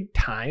I need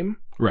time.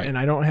 Right. And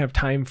I don't have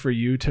time for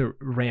you to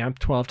ramp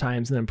 12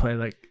 times and then play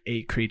like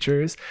 8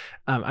 creatures.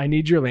 I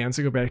need your lands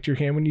to go back to your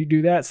hand when you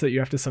do that, so that you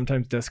have to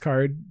sometimes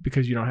discard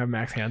because you don't have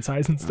max hand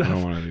size and stuff. I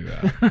don't want to do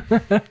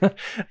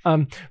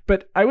that.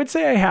 But I would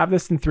say I have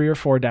this in 3 or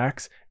 4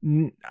 decks.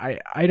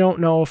 I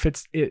don't know if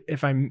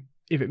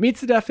it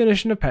meets the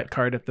definition of pet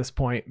card at this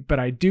point, but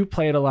I do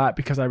play it a lot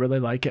because I really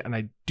like it, and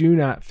I do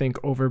not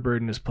think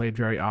Overburden is played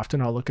very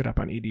often. I'll look it up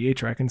on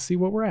EDH Rec and see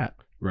what we're at.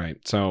 Right.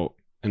 So,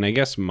 and I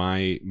guess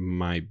my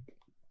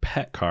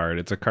pet card,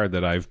 it's a card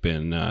that I've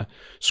been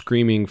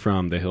screaming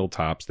from the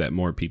hilltops that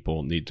more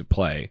people need to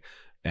play,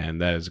 and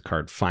that is a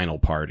card Final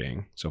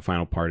Parting. So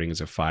Final Parting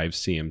is a 5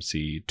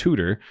 CMC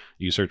tutor.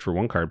 You search for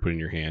 1 card, put it in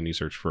your hand, you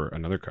search for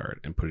another card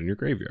and put it in your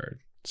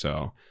graveyard.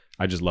 So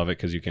I just love it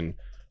because you can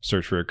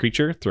search for a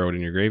creature, throw it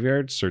in your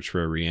graveyard, search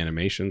for a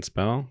reanimation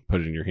spell,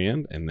 put it in your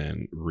hand, and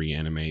then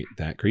reanimate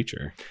that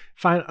creature.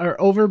 Our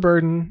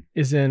Overburden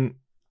is in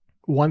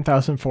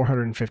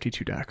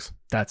 1,452 decks.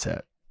 That's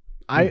it.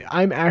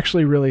 I'm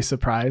actually really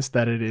surprised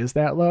that it is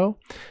that low.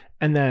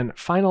 And then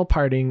Final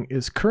Parting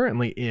is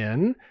currently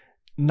in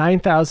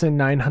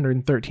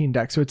 9,913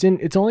 decks. So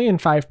it's only in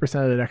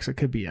 5% of the decks it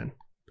could be in.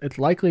 It's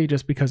likely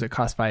just because it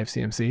costs 5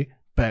 CMC,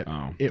 but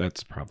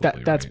that's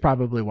probably that's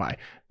probably why.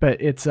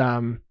 But it's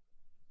a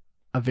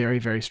very,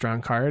 very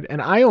strong card. And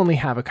I only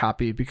have a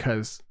copy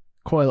because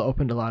Coyle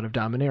opened a lot of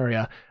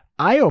Dominaria.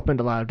 I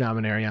opened a lot of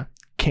Dominaria.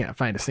 Can't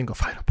find a single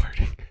Final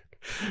Parting.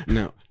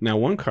 Now,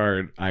 one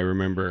card I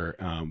remember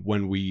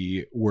when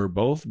we were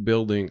both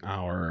building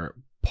our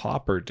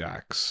Pauper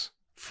decks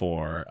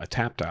for a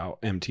Tapped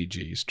Out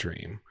MTG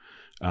stream.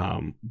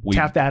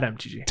 Tap That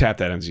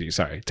MTG.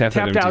 Sorry. Tapped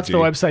Out's the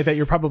website that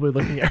you're probably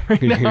looking at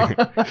right now.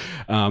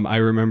 I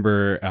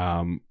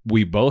remember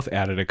we both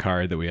added a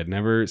card that we had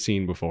never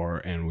seen before,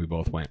 and we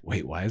both went,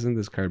 wait, why isn't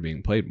this card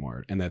being played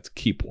more? And that's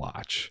Keep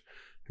Watch.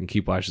 And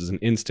Keep Watch is an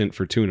instant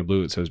for 2 and a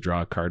blue. It says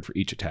draw a card for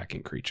each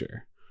attacking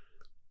creature.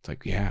 It's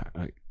like, yeah,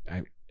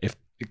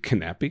 Can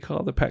that be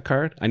called a pet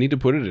card? I need to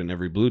put it in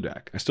every blue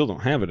deck. I still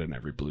don't have it in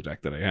every blue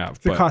deck that I have.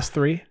 It costs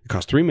 3. It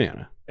costs 3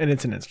 mana. And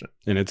it's an instant.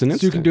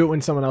 So you can do it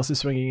when someone else is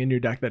swinging in your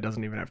deck that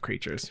doesn't even have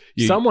creatures.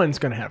 Someone's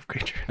going to have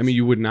creatures. I mean,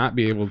 you would not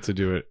be able to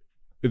do it.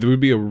 It would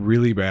be a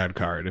really bad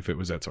card if it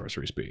was at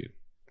sorcery speed.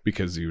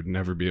 Because you would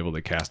never be able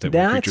to cast it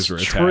when creatures were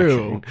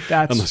attacking.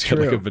 That's unless true.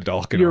 you had like a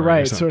Vidalcan. You're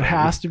right. So it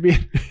has to be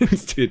an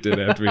instant. It did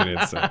have to be an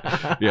instant.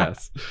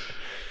 Yes.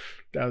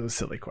 That was a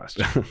silly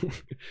question.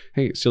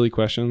 Hey, silly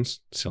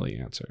questions, silly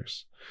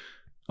answers.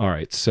 All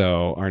right.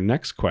 So our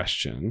next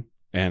question,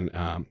 and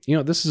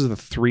this is the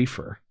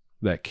threefer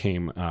that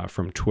came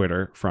from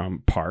Twitter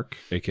from Park,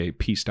 aka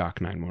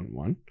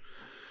pstock911.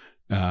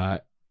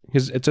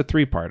 It's a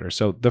 3-parter.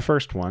 So the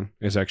first one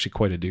is actually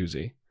quite a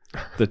doozy.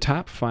 The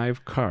top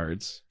 5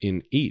 cards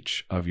in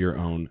each of your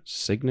own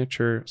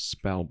signature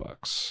spell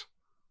books.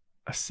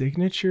 A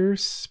signature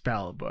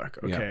spell book.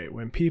 Okay. Yep.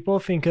 When people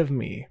think of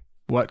me,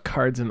 what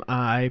cards am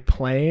I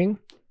playing?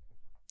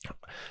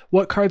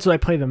 What cards do I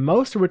play the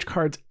most, or which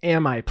cards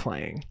am I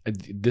playing?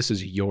 This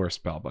is your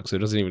spell book, so it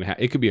doesn't even have.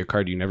 It could be a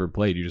card you never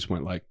played. You just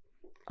went like,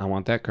 I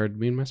want that card to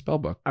be in my spell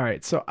book. All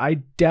right, so I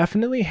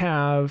definitely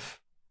have.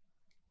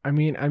 I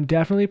mean, I'm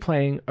definitely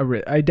playing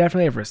I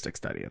definitely have Ristic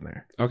Study in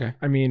there. Okay.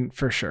 I mean,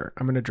 for sure,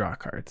 I'm gonna draw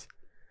cards.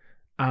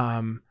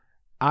 I mean,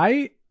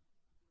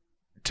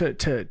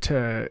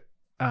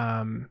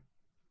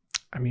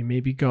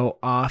 maybe go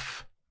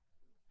off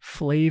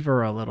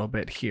flavor a little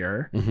bit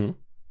here. Mm-hmm.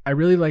 I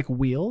really like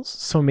wheels,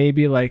 so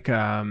maybe like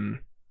the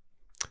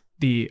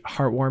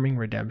Heartwarming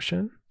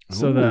Redemption.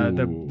 So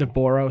the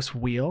Boros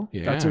wheel,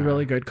 that's a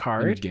really good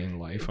card. And gain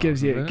life.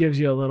 Gives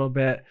you a little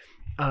bit.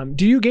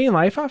 Do you gain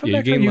life off of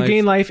that? You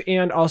gain life,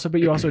 and also,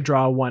 but you also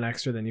draw 1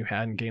 extra than you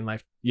had and gain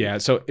life. Yeah,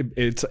 so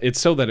it's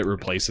so that it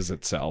replaces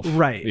itself.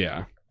 Right.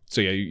 Yeah. So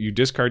yeah, you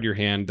discard your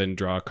hand, then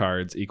draw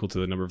cards equal to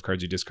the number of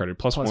cards you discarded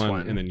plus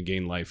one, and then you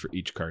gain life for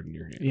each card in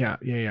your hand.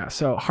 Yeah.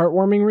 So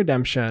Heartwarming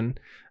Redemption.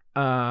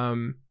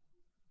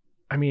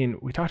 I mean,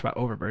 we talked about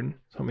Overburden,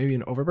 so maybe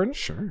an Overburden?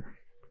 Sure.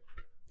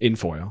 In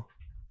foil.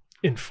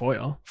 In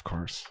foil? Of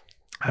course.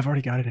 I've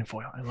already got it in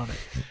foil. I love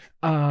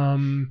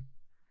it.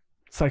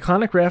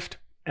 Cyclonic Rift,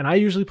 and I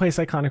usually play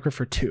Cyclonic Rift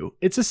for 2.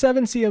 It's a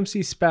 7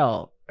 CMC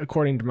spell,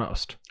 according to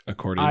most.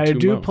 I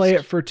do play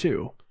it for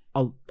 2.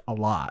 A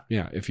lot.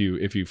 Yeah, if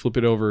you flip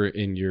it over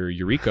in your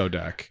Yuriko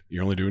deck,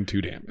 you're only doing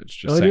 2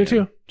 damage. Doing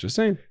 2. Just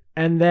saying.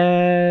 And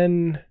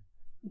then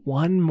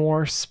one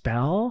more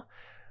spell.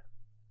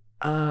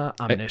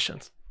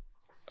 Omniscience.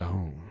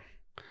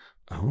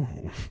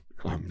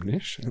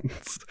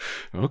 Omniscience.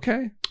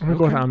 Okay. I'm gonna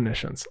go with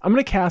Omniscience. I'm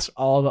gonna cast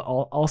I'm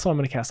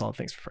gonna cast all the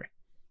things for free.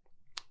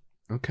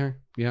 Okay.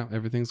 Yeah,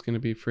 everything's gonna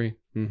be free.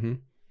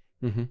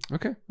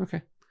 Okay.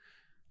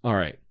 All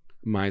right.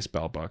 My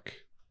spell book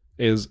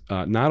is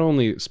not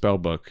only spell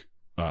book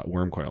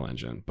Wormcoil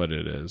Engine, but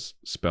it is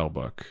spell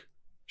book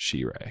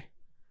Shirei.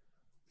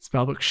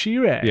 Spellbook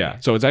Shirei. Yeah,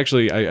 so it's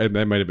actually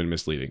that might have been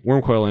misleading.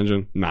 Wormcoil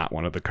Engine, not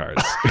one of the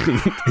cards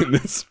in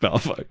this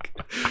spellbook.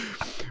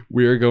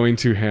 We are going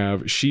to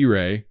have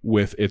Shirei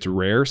with its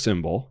rare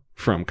symbol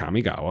from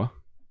Kamigawa.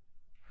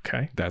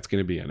 Okay, that's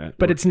going to be in it,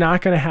 but it's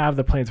not going to have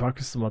the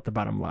Planeswalker symbol at the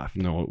bottom left.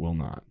 No, it will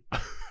not.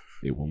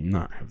 It will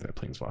not have that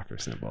Planeswalker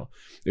symbol.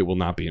 It will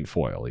not be in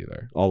foil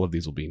either. All of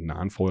these will be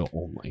non-foil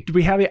only. Do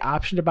we have the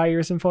option to buy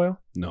yours in foil?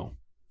 No.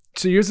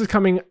 So yours is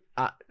coming.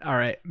 All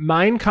right,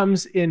 mine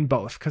comes in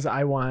both because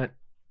mine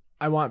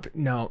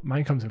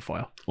comes in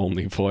foil.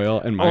 Only foil,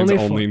 and mine's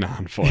only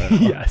non-foil.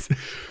 Yes.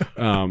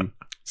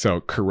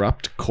 So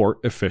Corrupt Court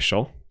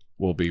Official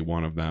will be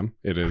one of them.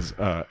 It is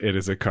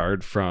a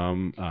card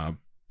from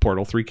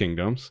Portal 3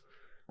 Kingdoms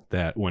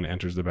that when it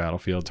enters the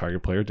battlefield,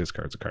 target player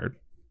discards a card.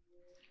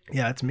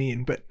 Yeah, it's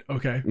mean, but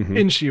okay.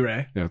 In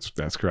Shirei.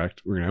 That's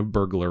correct. We're gonna have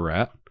Burglar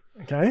Rat.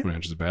 Okay. When it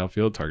enters the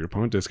battlefield, target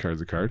opponent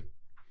discards a card.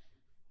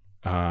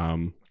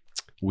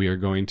 We are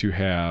going to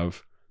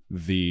have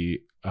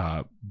the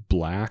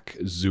Black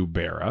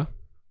Zubera.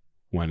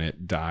 When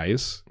it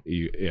dies,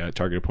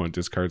 target opponent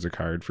discards a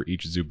card for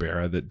each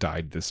Zubera that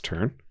died this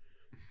turn.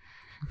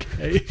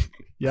 Okay.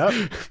 Yep.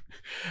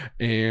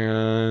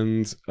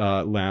 And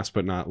last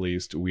but not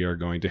least, we are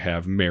going to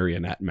have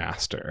Marionette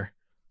Master.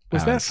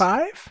 Was that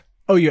 5?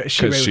 Oh, yeah.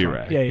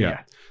 Shirei.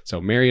 Yeah.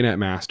 So Marionette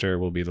Master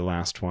will be the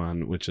last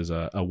one, which is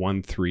a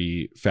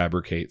 1/3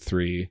 Fabricate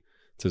 3. It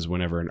says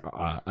whenever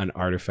an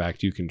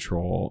artifact you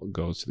control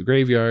goes to the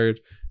graveyard,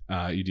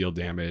 you deal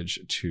damage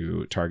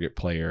to target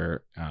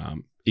player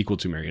equal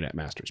to Marionette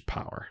Master's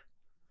power.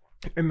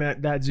 And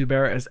that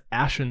Zubera is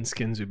Ashen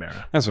Skin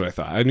Zubera. That's what I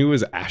thought. I knew it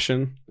was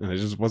Ashen, and I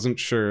just wasn't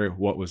sure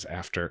what was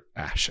after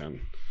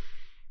Ashen.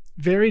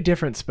 Very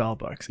different spell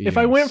books. Yes. If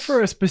I went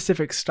for a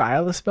specific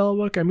style of spell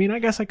book, I mean, I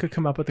guess I could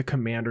come up with a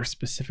commander's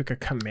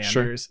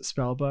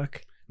spell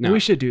book. Now, we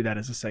should do that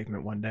as a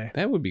segment one day.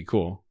 That would be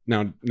cool.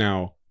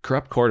 Now,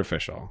 Corrupt Court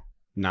Official,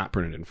 not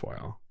printed in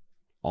foil,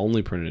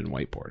 only printed in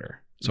white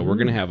border. So we're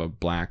going to have a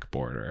black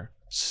border,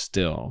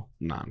 still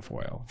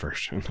non-foil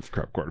version of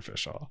Corrupt Court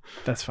Official.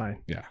 That's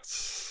fine.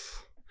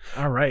 Yes.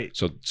 All right.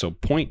 So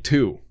point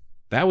 2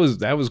 That was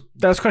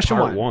question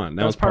part one. one.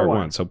 That was part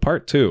one. So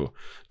part two,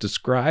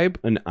 describe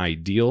an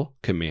ideal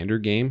Commander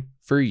game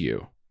for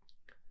you.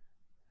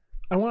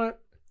 I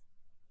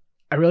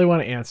really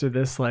want to answer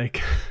this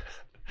like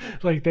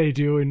like they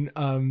do in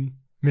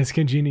Miss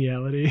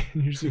Congeniality.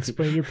 And you just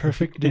explain your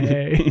perfect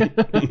day.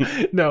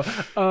 No,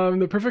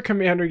 the perfect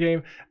Commander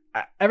game.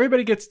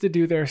 Everybody gets to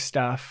do their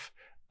stuff.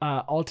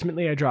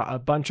 Ultimately, I draw a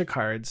bunch of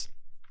cards.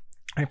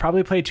 I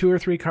probably play 2 or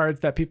 3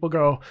 cards that people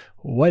go,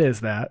 "What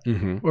is that?"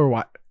 Or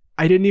 "What?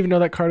 I didn't even know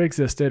that card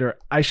existed," or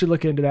 "I should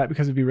look into that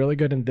because it'd be really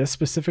good in this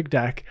specific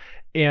deck."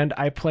 And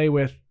I play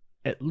with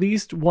at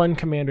least one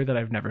commander that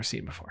I've never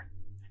seen before.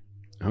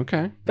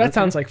 Okay. That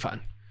sounds like fun.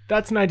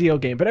 That's an ideal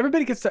game, but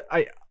everybody gets to,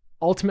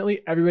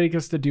 ultimately everybody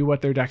gets to do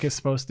what their deck is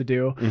supposed to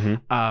do.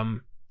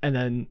 And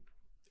then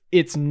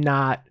it's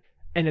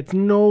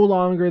no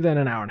longer than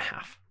an hour and a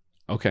half.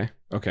 Okay.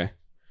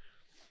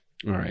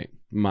 All right.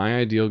 My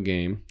ideal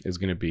game is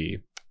going to be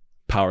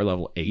power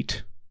level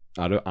 8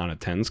 on a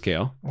 10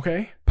 scale.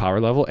 Okay.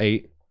 Power level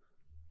 8.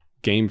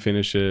 Game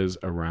finishes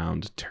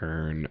around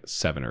turn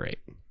 7 or 8.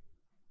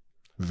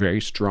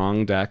 Very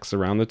strong decks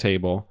around the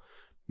table.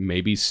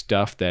 Maybe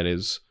stuff that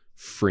is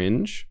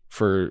fringe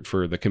for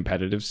the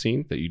competitive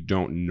scene that you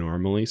don't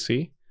normally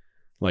see.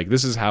 Like,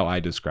 this is how I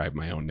describe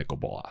my own Nicol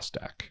Bolas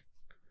deck.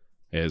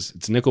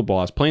 It's Nicol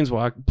Bolas.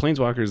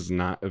 Planeswalkers is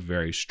not a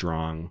very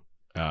strong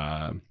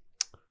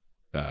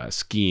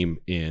scheme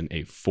in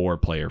a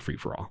 4-player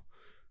free-for-all.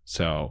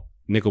 So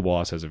Nicol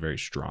Bolas has a very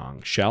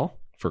strong shell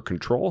for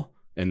control,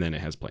 and then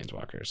it has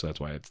Planeswalkers. So that's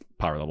why it's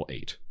power level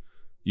 8.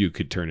 You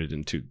could turn it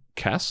into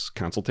Kess,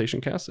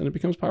 Consultation Kess, and it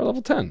becomes power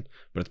level 10,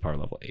 but it's power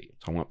level 8.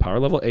 So I want power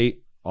level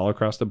 8 all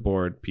across the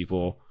board.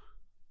 People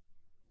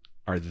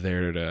are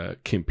there to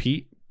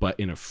compete, but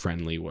in a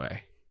friendly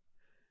way.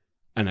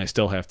 And I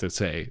still have to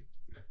say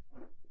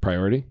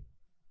priority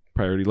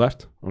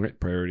left. Okay,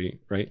 priority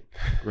right,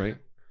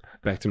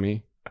 back to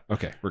me.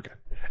 Okay, we're good.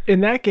 In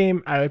that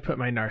game, I would put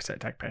my Narset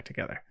deck back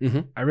together.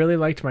 I really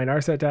liked my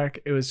Narset deck.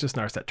 It was just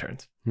Narset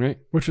turns, right?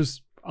 Which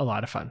was a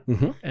lot of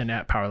fun. And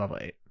at power level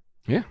 8.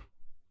 Yeah,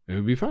 it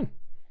would be fun.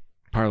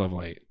 Power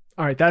level 8.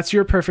 All right, that's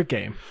your perfect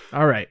game.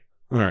 All right.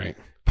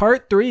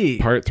 Part 3.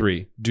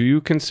 Do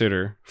you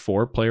consider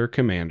 4-player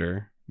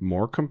Commander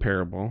more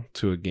comparable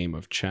to a game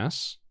of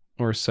chess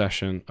or a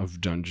session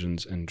of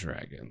Dungeons and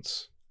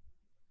Dragons?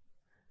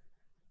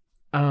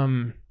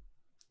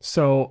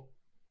 So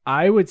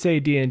I would say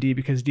D&D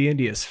because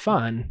D&D is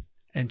fun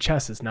and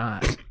chess is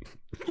not.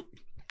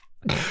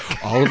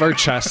 All of our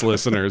chess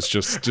listeners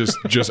just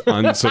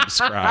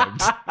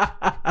unsubscribed.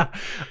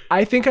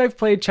 I think I've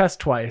played chess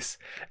twice,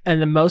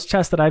 and the most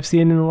chess that I've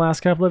seen in the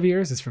last couple of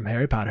years is from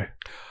Harry Potter.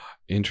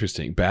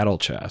 Interesting. Battle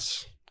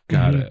chess.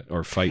 Got it.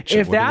 Or fight chess.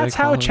 If that's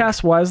how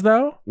chess was,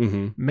 though,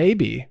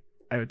 maybe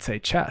I would say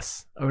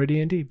chess over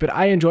D&D. But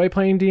I enjoy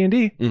playing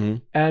D&D,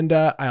 and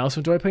I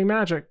also enjoy playing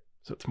Magic,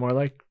 so it's more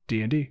like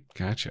D&D.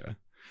 Gotcha.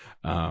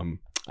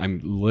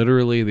 I'm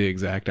literally the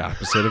exact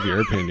opposite of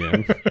your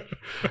opinion.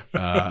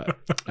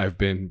 I've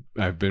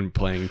been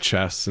playing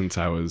chess since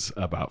I was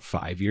about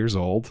 5 years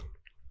old,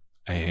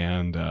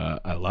 and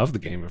I love the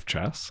game of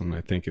chess, and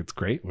I think it's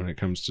great when it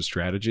comes to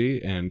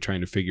strategy and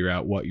trying to figure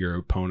out what your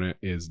opponent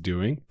is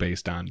doing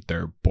based on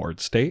their board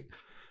state.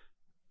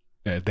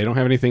 They don't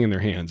have anything in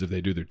their hands. If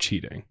they do, they're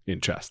cheating in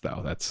chess,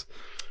 though. That's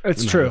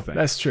true.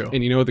 That's true.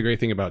 And you know what the great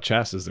thing about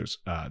chess is?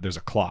 There's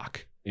a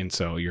clock. And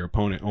so your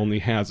opponent only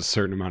has a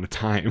certain amount of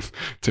time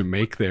to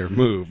make their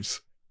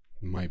moves.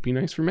 Might be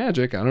nice for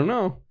Magic. I don't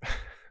know.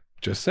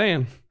 Just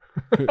saying.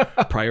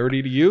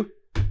 Priority to you.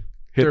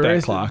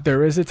 Hit clock.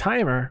 There is a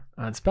timer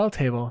on spell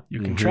table you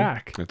can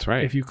track. That's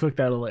right. If you click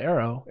that little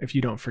arrow, if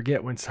you don't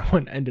forget when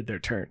someone ended their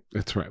turn.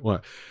 That's right.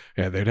 Well,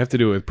 yeah, they'd have to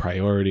do it with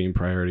priority, and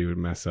priority would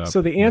mess up.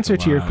 So the answer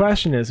to your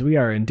question is we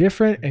are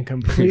indifferent and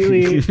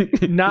completely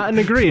not in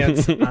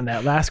agreement on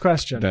that last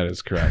question. That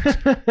is correct.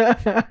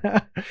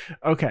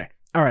 Okay.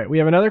 All right. We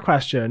have another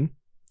question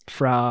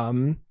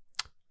from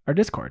our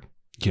Discord.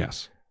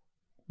 Yes.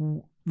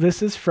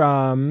 This is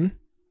from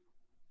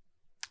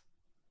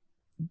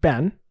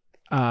Ben.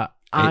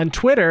 On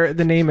Twitter,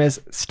 the name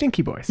is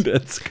Stinky Boys.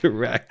 That's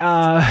correct.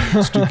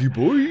 Stinky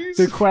Boys.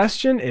 The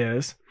question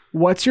is,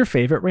 what's your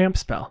favorite ramp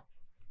spell?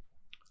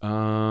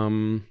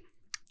 I'm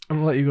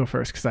gonna let you go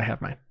first because I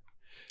have mine.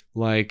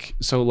 Like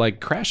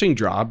Crashing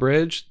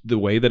Drawbridge, the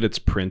way that it's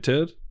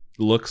printed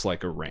looks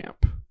like a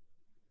ramp.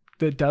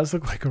 That does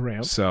look like a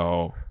ramp.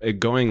 So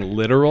going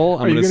literal,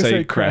 I'm going to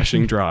say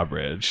Crashing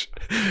Drawbridge.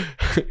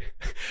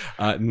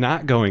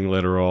 Not going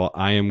literal,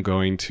 I am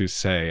going to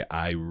say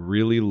I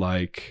really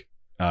like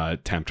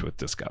Tempt with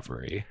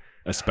Discovery,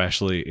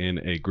 especially in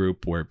a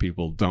group where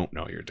people don't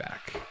know your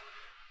deck.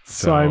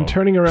 So I'm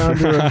turning around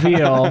to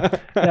reveal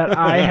that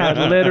I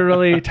had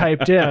literally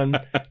typed in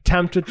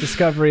Tempt with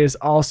Discovery is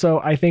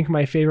also, I think,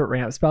 my favorite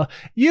ramp spell.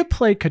 You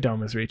play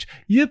Kodoma's Reach.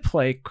 You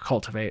play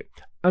Cultivate.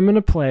 I'm going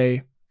to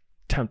play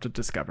Tempt with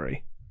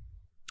Discovery.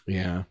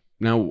 Yeah.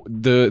 Now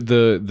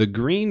the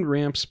green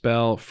ramp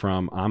spell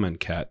from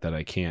Amonkhet that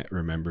I can't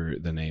remember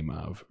the name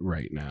of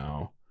right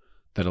now.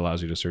 that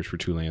allows you to search for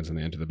 2 lands and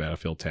they enter the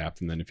battlefield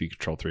tapped. And then if you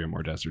control 3 or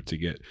more deserts, you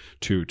get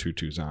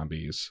 2/2/2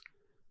 zombies.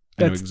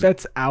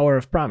 That's Hour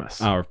of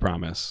Promise. Hour of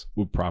Promise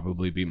would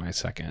probably be my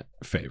second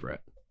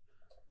favorite.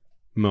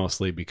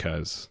 Mostly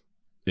because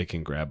it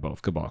can grab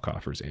both Cabal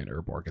Coffers and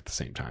Urborg at the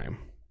same time.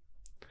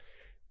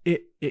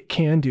 It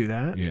can do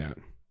that. Yeah.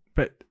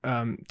 But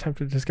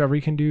Tempted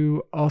Discovery can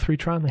do all 3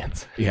 Tron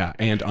lands. Yeah,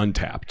 and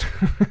untapped.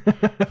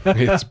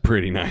 It's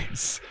pretty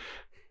nice.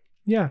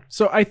 Yeah.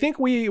 So I think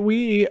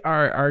we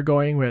are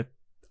going with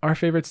our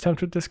favorites,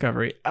 Tempted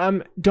Discovery.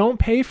 Don't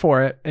pay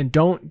for it and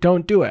don't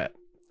do it.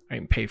 I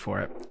mean, pay for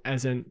it.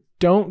 As in,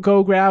 don't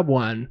go grab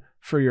one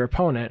for your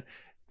opponent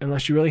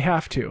unless you really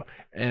have to.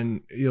 And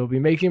you'll be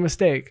making a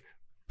mistake,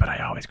 but I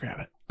always grab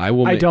it.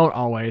 I don't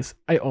always.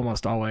 I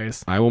almost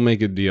always. I will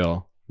make a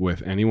deal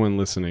with anyone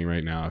listening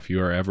right now. If you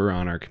are ever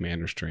on our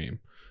Commander stream,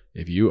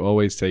 if you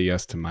always say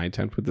yes to my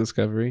Tempt with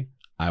Discovery,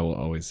 I will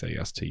always say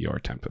yes to your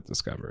Tempt with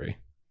Discovery.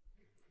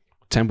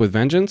 Tempt with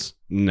Vengeance,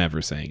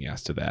 never saying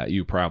yes to that.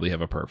 You probably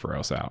have a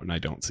Purphoros out and I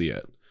don't see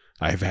it.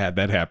 I've had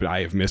that happen.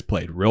 I have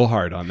misplayed real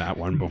hard on that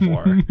one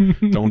before.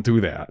 Don't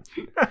do that.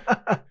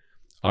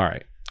 All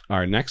right.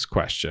 Our next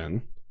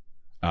question.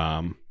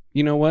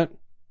 You know what?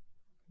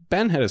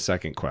 Ben had a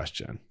second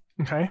question.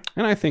 Okay.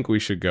 And I think we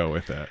should go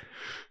with it.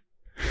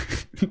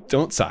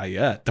 Don't sigh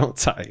yet. Don't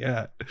sigh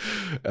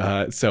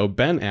yet. So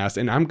Ben asked,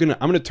 and I'm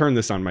gonna turn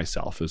this on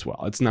myself as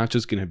well. It's not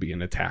just gonna be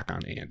an attack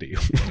on Andy.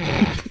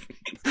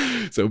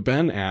 So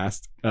Ben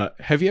asked,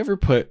 have you ever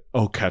put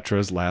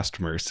Oketra's Last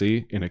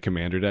Mercy in a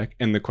commander deck?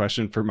 And the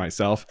question for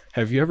myself,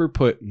 have you ever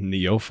put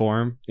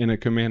Neoform in a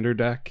commander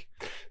deck?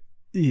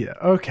 Yeah.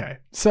 Okay.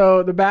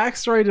 So the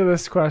backstory to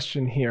this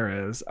question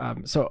here is,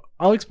 so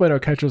I'll explain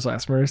Oketra's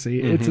Last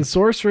Mercy. It's a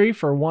sorcery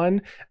for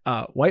 1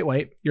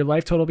 white. Your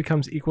life total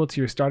becomes equal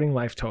to your starting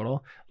life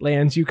total.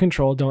 Lands you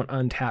control don't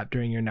untap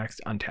during your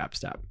next untap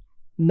step.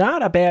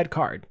 Not a bad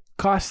card.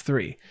 Costs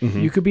 3.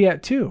 You could be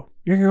at 2.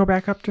 You're gonna go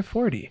back up to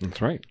 40.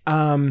 That's right.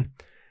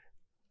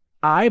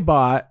 I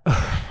bought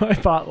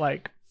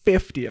like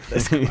 50 of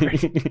this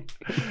card.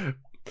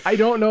 I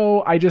don't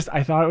know. I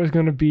thought it was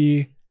gonna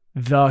be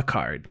the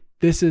card.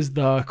 This is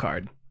the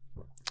card.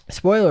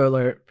 Spoiler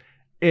alert,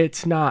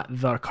 it's not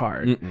the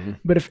card.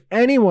 But if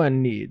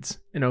anyone needs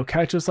an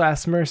Oketra's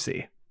Last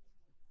Mercy,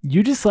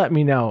 you just let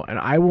me know and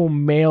I will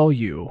mail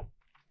you.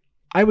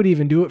 I would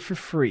even do it for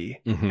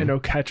free. An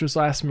Oketra's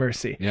Last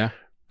Mercy. Yeah.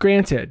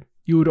 Granted,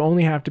 you would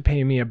only have to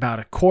pay me about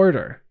a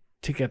quarter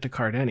to get the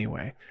card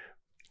anyway.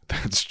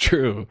 That's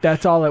true.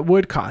 That's all it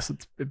would cost.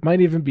 It might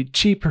even be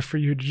cheaper for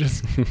you to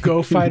just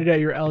go find it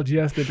at your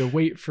LGS than to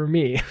wait for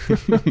me.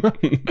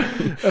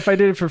 If I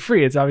did it for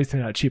free, it's obviously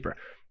not cheaper.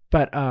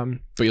 But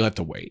you'll have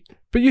to wait.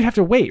 But you'd have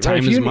to wait.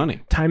 Time is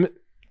money.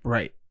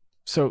 Right.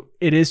 So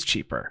it is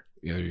cheaper.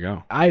 Yeah, there you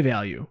go. I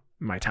value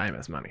my time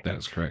as money. That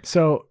is correct.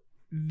 So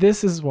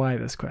this is why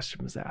this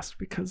question was asked,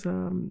 because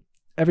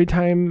every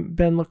time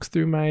Ben looks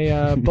through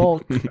my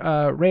bulk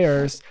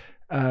rares,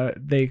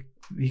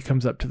 he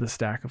comes up to the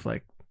stack of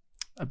like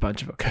a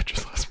bunch of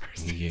Oketra's Last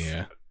Mercy.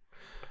 Yeah.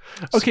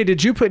 Okay,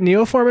 did you put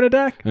Neoform in a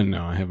deck?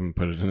 No, I haven't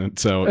put it in it.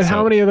 So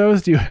how many of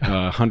those do you have?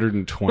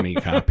 120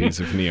 copies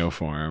of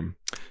Neoform.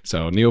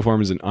 So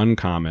Neoform is an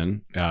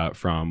uncommon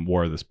from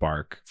War of the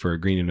Spark for a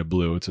green and a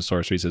blue. It's a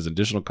sorcery. It says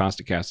additional cost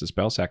to cast a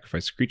spell,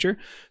 sacrifice a creature,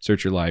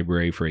 search your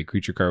library for a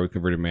creature card with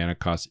converted mana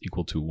cost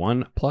equal to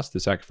 1 plus the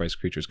sacrifice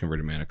creature's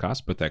converted mana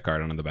cost. Put that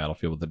card onto the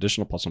battlefield with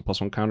additional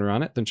 +1/+1 counter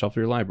on it, then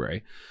shuffle your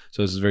library.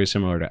 So this is very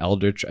similar to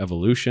Eldritch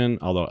Evolution,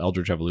 although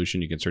Eldritch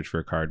Evolution you can search for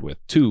a card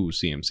with 2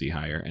 CMC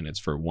higher and it's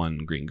for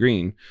 1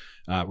 green,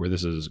 where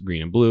this is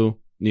green and blue.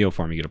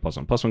 Neoform, you get a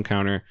 +1/+1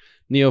 counter.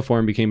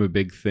 Neoform became a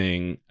big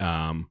thing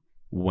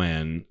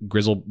when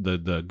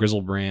the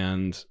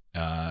Grizzlebrand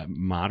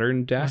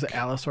modern deck. Was it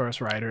Allosaurus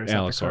Rider?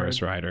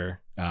 Allosaurus Rider.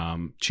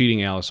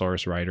 Cheating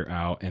Allosaurus Rider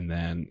out and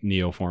then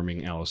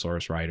neoforming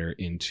Allosaurus Rider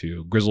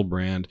into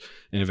Grizzlebrand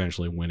and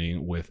eventually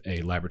winning with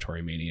a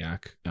Laboratory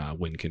Maniac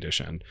win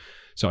condition.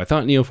 So I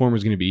thought Neoform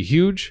was going to be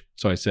huge.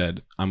 So I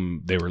said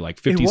they were like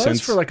 50 cents. It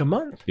was for like a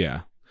month.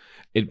 Yeah.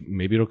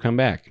 Maybe it'll come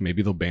back.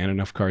 Maybe they'll ban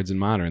enough cards in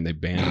Modern. They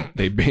banned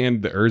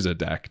the Urza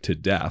deck to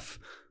death.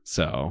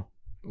 So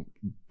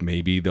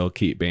maybe they'll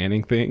keep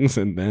banning things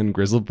and then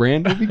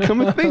Grizzlebrand will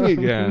become a thing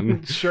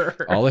again. Sure.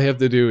 All they have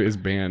to do is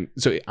ban.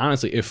 So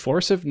honestly, if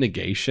Force of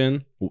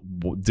Negation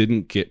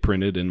didn't get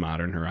printed in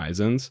Modern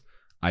Horizons,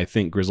 I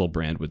think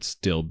Grizzlebrand would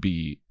still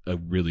be a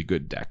really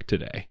good deck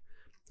today.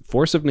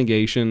 Force of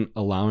Negation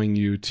allowing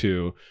you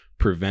to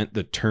prevent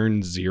the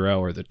turn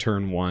 0 or the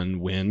turn 1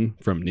 win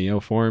from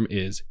Neoform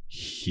is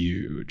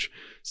huge.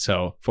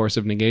 So Force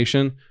of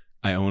Negation,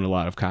 I own a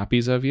lot of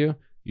copies of you.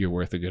 You're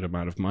worth a good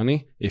amount of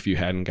money. If you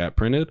hadn't got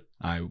printed,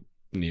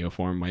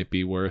 Neoform might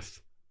be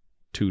worth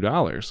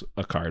 $2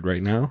 a card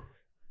right now.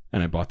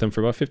 And I bought them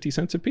for about 50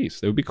 cents a piece.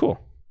 They would be cool.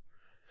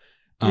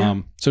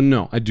 Yeah. So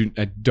no, I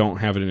don't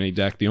have it in any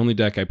deck. The only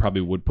deck I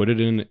probably would put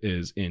it in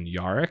is in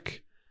Yarick.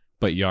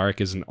 But Yarick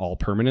is an all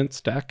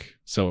permanence deck,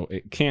 so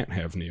it can't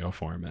have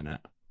Neoform in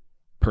it,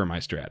 per my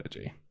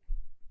strategy.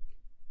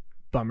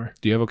 Bummer.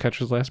 Do you have a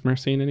Catcher's Last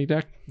Mercy in any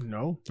deck?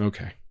 No,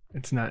 Okay.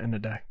 it's not in a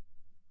deck.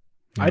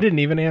 No. I didn't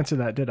even answer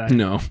that, did I?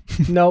 No.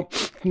 Nope,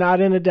 not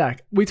in a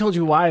deck. We told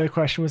you why the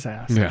question was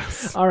asked.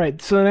 Yes. All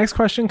right, so the next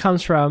question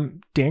comes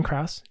from Dan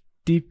Krause,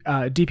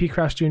 DP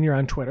Krause Jr.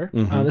 on Twitter.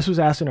 Mhm. This was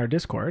asked in our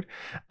Discord.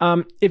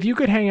 If you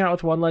could hang out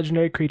with one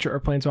legendary creature or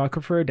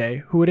planeswalker for a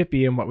day, who would it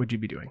be and what would you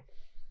be doing?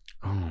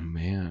 Oh,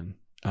 man.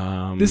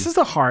 This is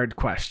a hard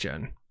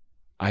question.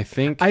 I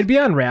think I'd be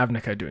on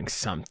Ravnica doing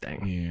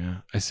something. Yeah.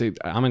 I say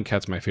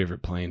Amonkhet's my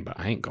favorite plane, but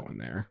I ain't going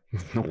there.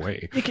 No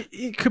way.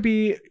 It could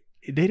be,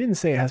 they didn't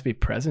say it has to be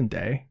present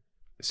day.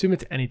 Assume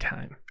it's any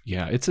time.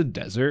 Yeah, it's a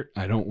desert.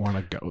 I don't want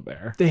to go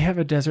there. They have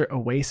a desert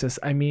oasis.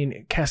 I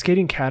mean,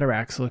 Cascading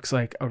Cataracts looks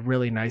like a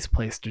really nice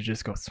place to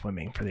just go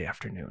swimming for the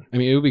afternoon. I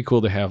mean, it would be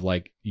cool to have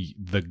like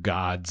the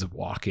gods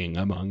walking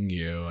among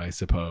you, I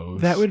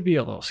suppose. That would be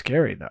a little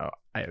scary though.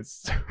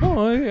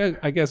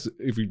 I guess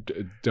if you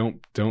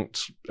don't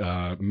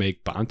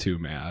make Bantu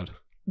mad,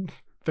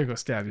 They go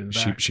stab you in the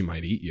back. she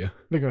might eat you.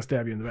 They go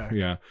stab you in the back.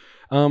 Yeah.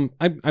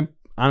 I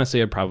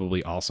honestly, I'd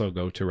probably also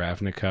go to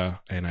Ravnica,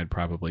 and I'd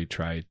probably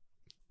try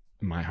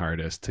my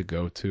hardest to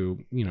go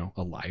to,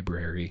 a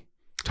library.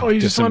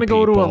 You just want to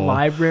go to a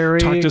library?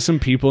 Talk to some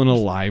people in a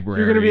library.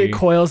 You're going to be at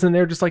Coyle's and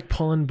they're just like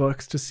pulling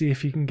books to see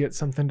if you can get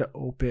something to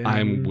open.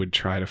 I would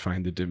try to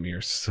find the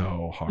Dimir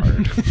so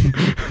hard.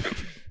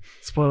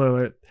 Spoiler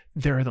alert,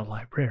 they're the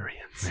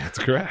librarians. That's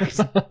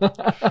correct.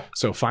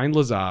 So find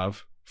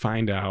Lazav,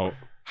 find out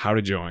how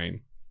to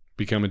join,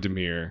 become a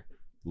Dimir,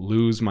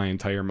 lose my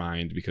entire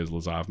mind because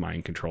Lazav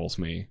mind controls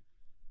me.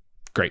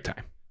 Great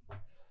time.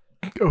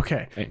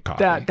 Okay. And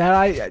coffee.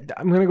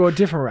 I'm gonna go a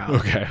different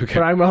route. Okay.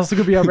 But I'm also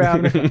gonna be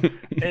around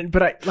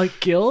but I like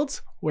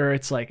guilds where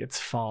it's like it's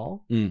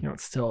fall.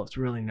 It's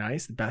really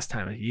nice. The best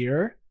time of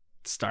year.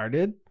 It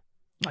started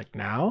like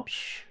now.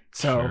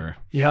 So Sure.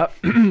 Yep.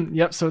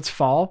 Yep. So it's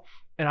fall.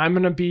 And I'm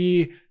gonna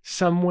be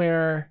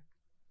somewhere.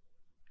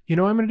 You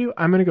know what I'm gonna do?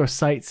 I'm gonna go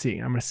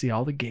sightseeing. I'm gonna see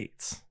all the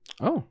gates.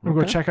 Oh. I'm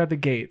gonna go check out the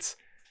gates.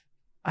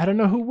 I don't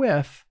know who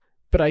with,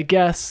 but I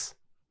guess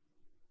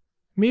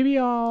maybe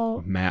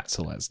I'll Matt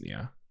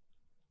Selesnya.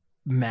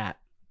 Matt.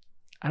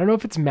 I don't know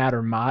if it's Matt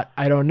or Mott.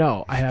 I don't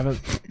know. I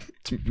haven't.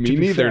 Me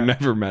neither. Fair.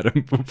 Never met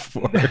him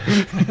before.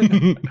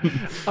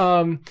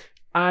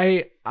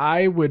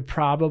 I would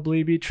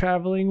probably be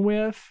traveling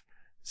with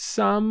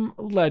some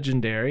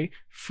legendary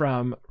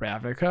from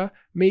Ravnica.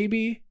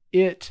 Maybe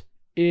it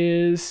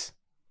is.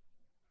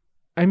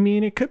 I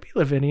mean, it could be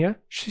Lavinia.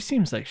 She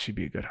seems like she'd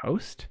be a good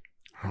host.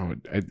 Oh,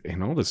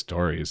 in all the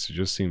stories, it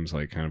just seems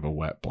like kind of a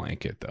wet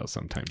blanket, though,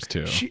 sometimes,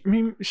 too.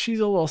 She's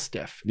a little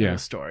stiff in the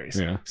stories.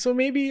 Yeah. So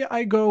maybe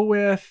I go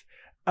with,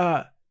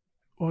 what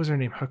was her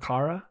name?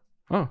 Hakara?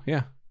 Oh,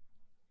 yeah.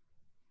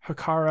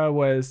 Hakara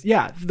was,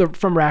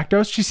 from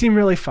Rakdos. She seemed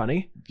really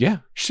funny. Yeah.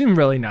 She seemed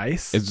really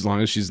nice. As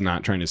long as she's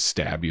not trying to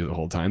stab you the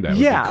whole time, that would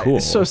be cool.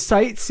 So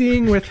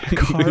sightseeing with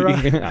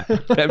Hakara. Yeah,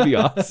 that'd be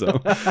awesome.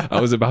 I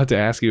was about to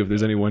ask you if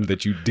there's anyone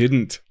that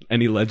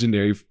any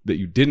legendary that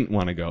you didn't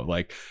want to go.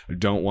 Like, I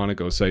don't want to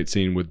go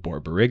sightseeing with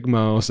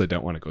Borborygmos. I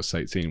don't want to go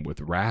sightseeing with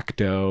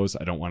Rakdos.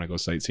 I don't want to go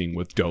sightseeing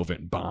with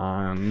Dovin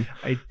Baan.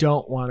 I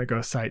don't want to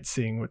go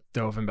sightseeing with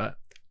Dovin Baan.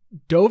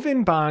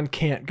 Dovin Baan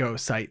can't go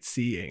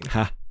sightseeing.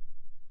 Ha.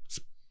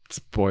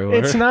 Spoiler.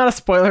 It's not a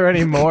spoiler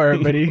anymore,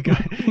 but he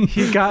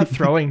got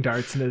throwing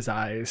darts in his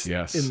eyes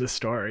in the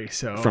story.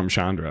 So from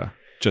Chandra.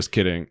 Just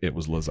kidding. It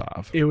was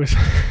Lazav. It was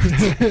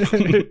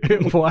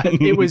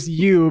it was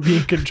you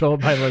being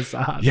controlled by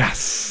Lazav.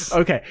 Yes.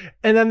 Okay.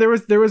 And then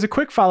there was a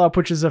quick follow-up,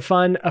 which is a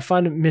fun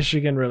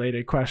Michigan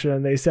related question.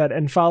 And they said,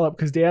 and follow-up,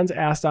 because Dan's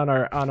asked on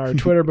our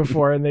Twitter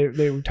before and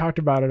they talked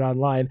about it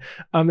online.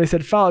 They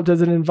said, follow-up,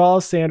 does it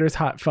involve Sanders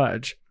hot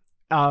fudge?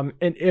 And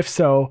if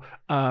so,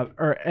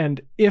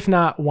 and if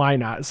not, why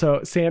not?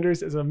 So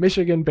Sanders is a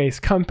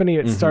Michigan-based company.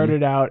 It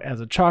started out as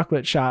a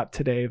chocolate shop.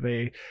 Today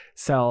they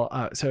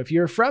sell. So if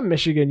you're from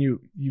Michigan, you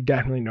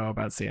definitely know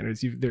about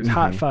Sanders. There's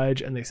hot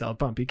fudge and they sell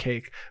bumpy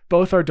cake.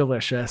 Both are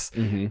delicious.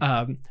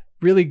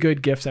 Really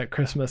good gifts at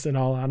Christmas, in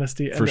all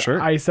honesty. And for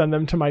sure. I send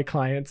them to my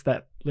clients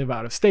that live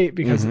out of state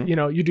because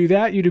you do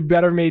that, you do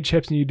better made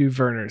chips, and you do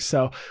Vernors.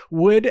 So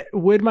would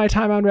my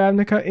time on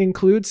Ravnica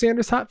include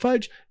Sanders hot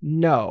fudge?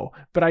 No,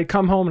 but I'd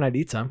come home and I'd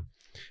eat some.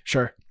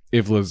 Sure.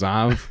 If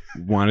Lazav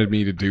wanted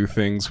me to do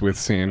things with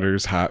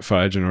Sanders hot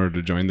fudge in order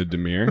to join the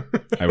Dimir,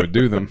 I would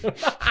do them.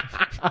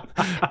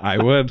 I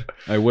would.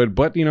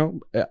 But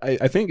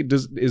I think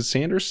is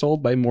Sanders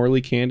sold by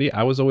Morley Candy?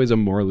 I was always a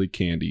Morley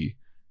Candy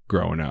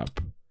growing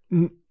up.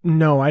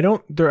 No, I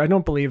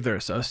don't believe they're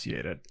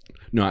associated.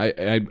 No,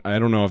 I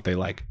don't know if they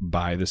like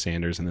buy the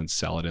Sanders and then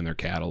sell it in their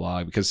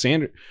catalog because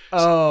Sanders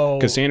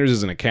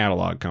isn't a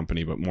catalog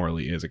company, but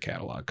Morley is a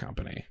catalog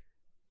company.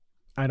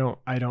 I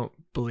don't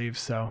believe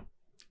so.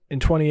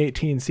 In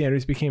 2018,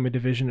 Sanders became a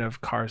division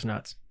of Cars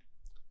Nuts.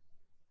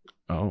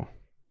 Oh.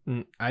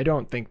 I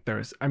don't think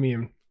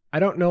I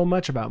don't know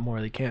much about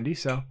Morley Candy,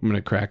 so I'm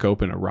gonna crack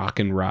open a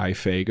Rockin' Rye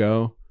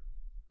Faygo,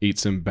 eat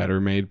some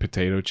better made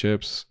potato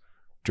chips,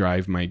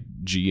 drive my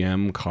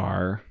GM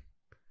car,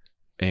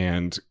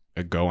 and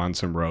go on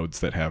some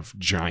roads that have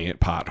giant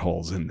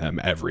potholes in them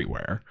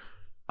everywhere.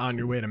 On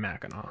your way to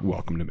Mackinac.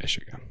 Welcome to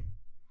Michigan.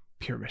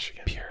 Pure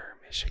Michigan. Pure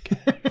Michigan.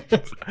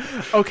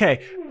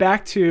 Okay,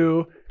 back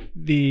to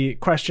the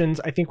questions.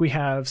 I think we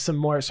have some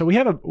more. So we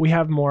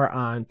have more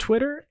on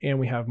Twitter, and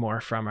we have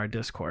more from our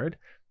Discord.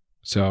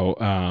 So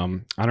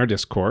on our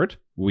Discord,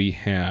 we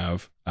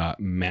have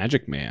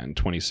Magic Man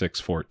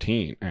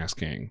 2614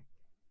 asking,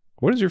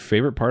 what is your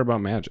favorite part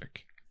about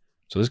Magic?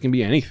 So this can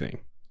be anything.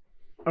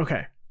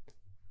 Okay.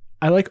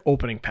 I like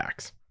opening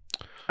packs.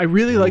 I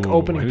really like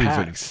opening packs. I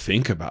didn't even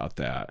think about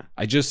that.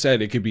 I just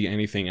said it could be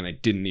anything, and I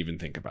didn't even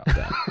think about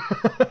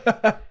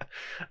that.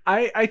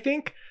 I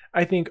think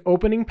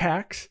opening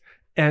packs,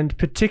 and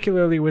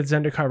particularly with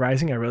Zendikar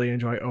Rising, I really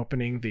enjoy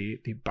opening the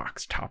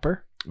box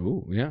topper.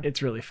 Ooh, yeah.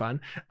 It's really fun.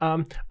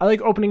 I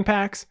like opening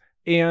packs,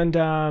 and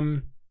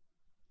as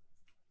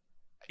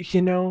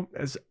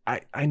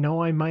I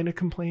know I might have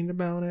complained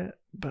about it,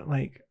 but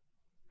like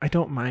I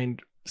don't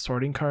mind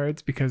sorting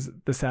cards because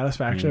the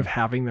satisfaction of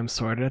having them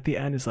sorted at the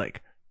end is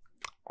like,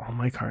 all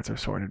my cards are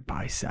sorted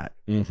by set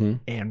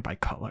and by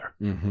color.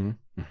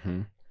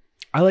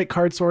 I like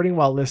card sorting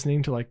while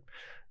listening to like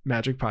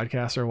Magic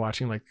podcasts or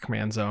watching like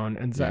Command Zone,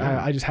 and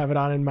I just have it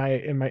on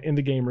in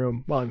the game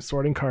room while I'm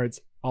sorting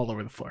cards all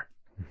over the floor.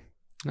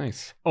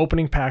 Nice.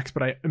 Opening packs,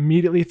 but I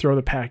immediately throw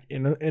the pack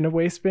in a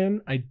waste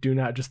bin. I do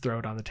not just throw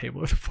it on the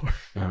table or the floor.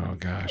 Oh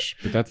gosh,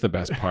 but that's the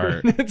best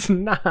part. It's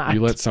not.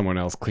 You let someone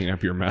else clean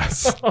up your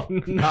mess. Oh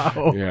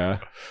no. Yeah.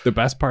 The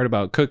best part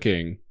about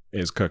cooking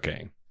is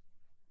cooking.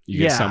 You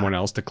get someone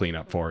else to clean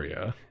up for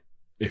you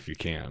if you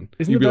can.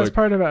 Isn't the best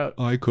part about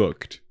I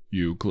cooked,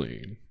 you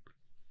clean.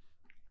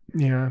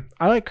 Yeah.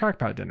 I like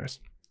crockpot dinners.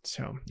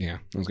 So yeah,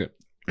 that was good.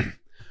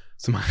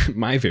 So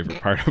my favorite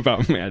part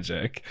about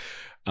Magic,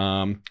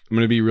 I'm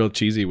gonna be real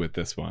cheesy with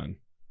this one.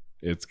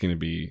 It's gonna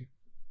be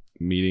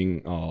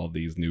meeting all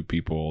these new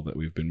people that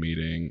we've been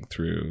meeting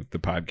through the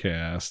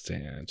podcast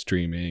and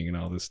streaming and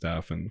all this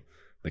stuff, and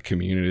the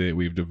community that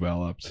we've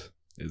developed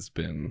has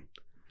been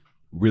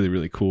really,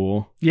 really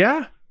cool.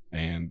 Yeah.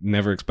 And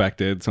never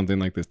expected something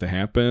like this to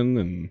happen.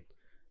 And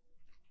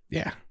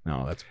yeah,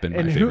 no, that's been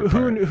my favorite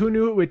part. Who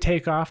knew it would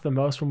take off the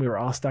most when we were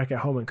all stuck at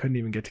home and couldn't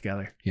even get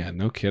together? Yeah,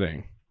 no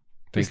kidding.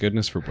 Thank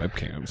goodness for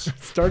webcams.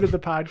 Started the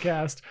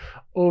podcast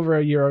over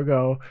a year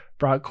ago,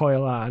 brought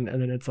Coyle on, and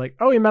then it's like,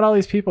 oh, we met all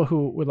these people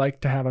who would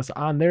like to have us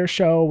on their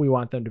show. We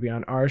want them to be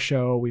on our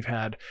show. We've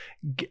had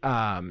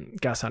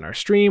guests on our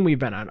stream. We've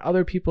been on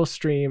other people's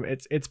stream.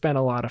 It's been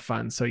a lot of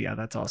fun. So yeah,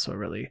 that's also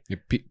really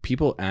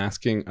people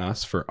asking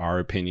us for our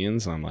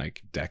opinions on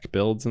like deck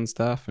builds and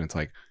stuff, and it's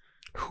like,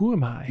 who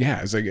am I?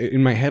 Yeah, it's like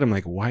in my head, I'm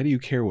like, why do you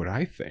care what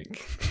I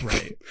think?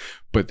 Right.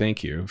 But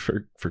thank you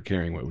for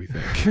caring what we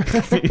think.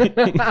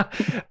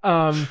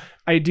 I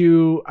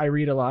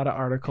read a lot of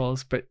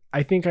articles, but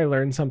I think I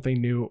learn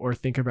something new or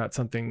think about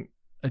something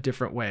a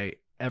different way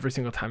every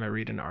single time I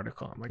read an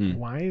article. I'm like,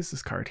 why is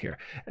this card here?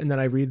 And then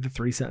I read the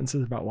 3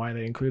 sentences about why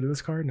they included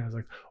this card, and I was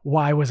like,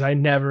 why was I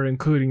never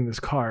including this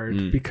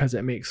card? Because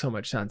it makes so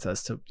much sense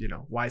as to,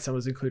 why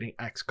someone's including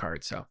X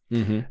card. So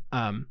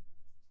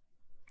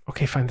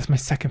okay, fine. That's my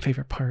second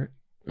favorite part.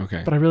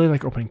 Okay. But I really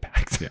like opening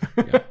packs. Yeah.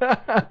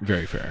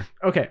 Very fair.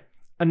 Okay.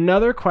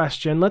 Another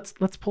question. Let's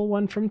pull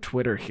one from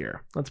Twitter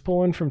here.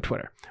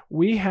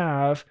 We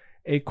have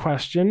a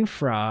question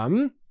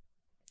from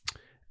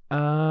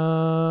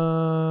gotta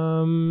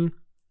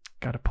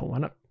pull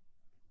one up.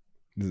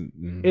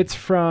 It's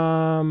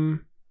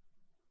from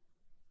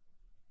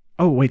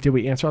Oh wait, did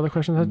we answer all the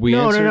questions?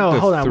 No.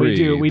 Hold on. We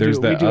do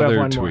have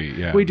one more.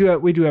 Yeah. We do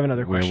have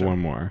another question. We have one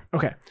more.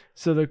 Okay.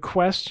 So the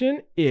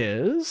question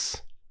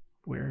is,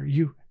 where are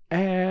you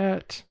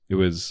at? It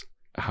was,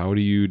 how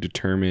do you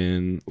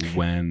determine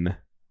when?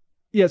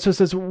 Yeah. So it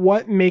says,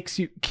 what makes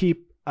you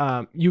keep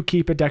a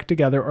deck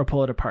together or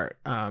pull it apart?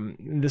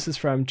 This is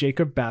from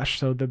Jacob Besh,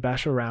 so the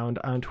Besh around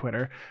on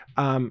Twitter.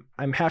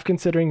 I'm half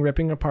considering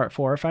ripping apart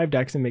 4 or 5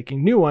 decks and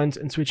making new ones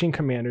and switching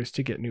commanders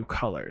to get new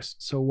colors.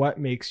 So what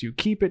makes you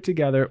keep it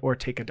together or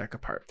take a deck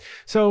apart?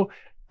 So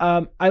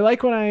I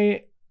like when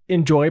I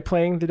enjoy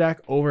playing the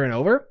deck over and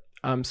over.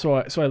 So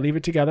I leave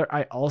it together.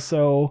 I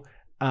also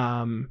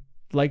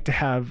like to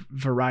have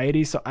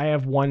variety. So I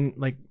have one,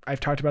 like I've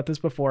talked about this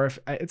before.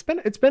 It's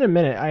been a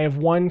minute. I have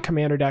one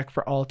commander deck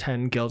for all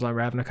 10 guilds on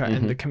Ravnica,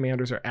 and the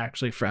commanders are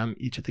actually from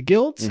each of the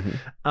guilds.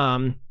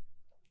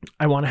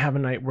 I want to have a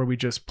night where we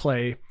just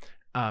play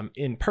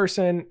in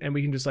person, and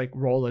we can just like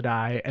roll a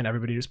die and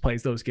everybody just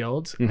plays those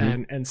guilds.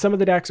 And some of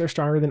the decks are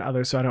stronger than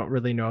others, so I don't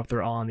really know if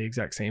they're all on the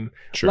exact same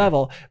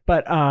level.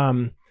 But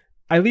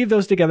I leave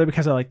those together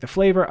because I like the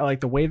flavor. I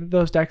like the way that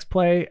those decks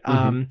play.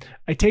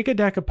 I take a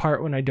deck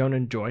apart when I don't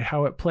enjoy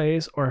how it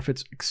plays or if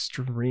it's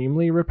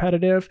extremely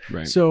repetitive.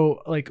 Right.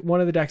 So like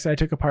one of the decks I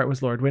took apart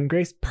was Lord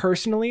Windgrace.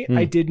 Personally,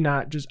 I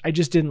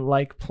just didn't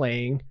like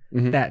playing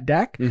that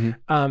deck.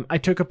 I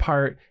took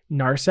apart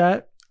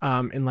Narset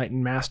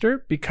Enlightened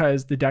Master,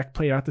 because the deck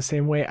played out the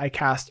same way. I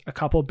cast a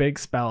couple big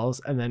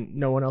spells and then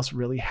no one else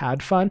really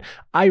had fun.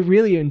 I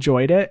really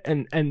enjoyed it,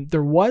 and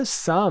there was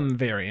some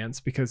variance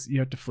because you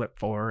have to flip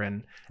 4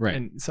 and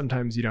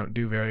sometimes you don't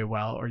do very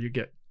well, or you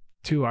get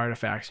 2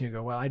 artifacts and you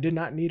go, well, I did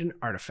not need an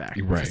artifact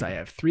because I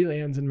have 3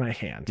 lands in my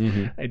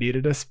hand. I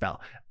needed a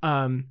spell.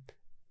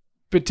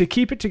 But to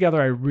keep it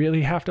together, I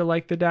really have to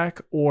like the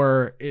deck,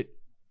 or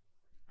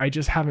I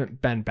just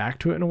haven't been back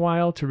to it in a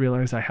while to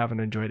realize I haven't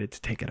enjoyed it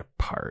to take it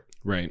apart.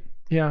 Right.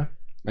 Yeah.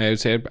 I would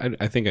say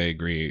I think I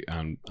agree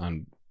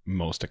on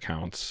most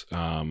accounts.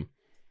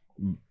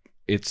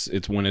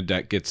 It's when a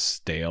deck gets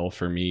stale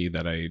for me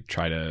that I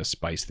try to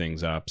spice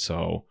things up.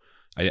 So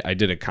I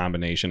did a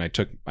combination. I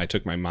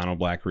took my mono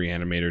black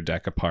Reanimator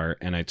deck apart,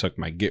 and I took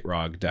my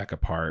Gitrog deck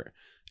apart,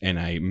 and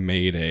I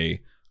made a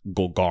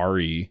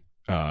Golgari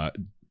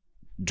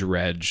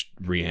Dredge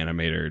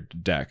Reanimator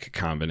deck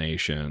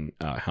combination,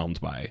 helmed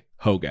by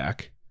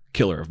Hogak,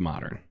 Killer of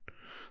Modern.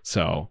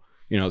 So,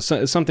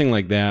 something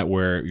like that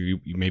where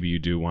maybe you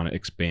do want to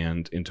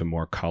expand into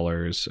more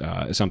colors.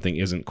 Something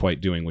isn't quite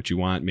doing what you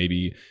want.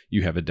 Maybe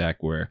you have a deck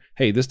where,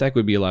 hey, this deck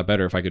would be a lot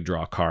better if I could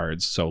draw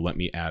cards. So let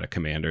me add a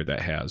commander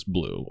that has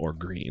blue or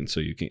green, so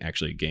you can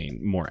actually gain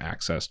more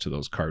access to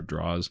those card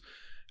draws.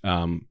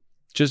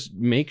 Just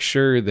make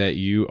sure that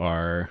you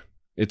are.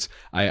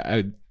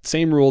 I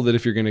same rule that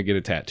if you're going to get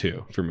a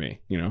tattoo for me,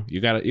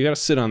 you gotta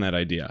sit on that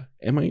idea.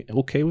 Am I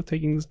okay with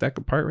taking this deck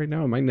apart right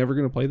now? Am I never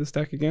going to play this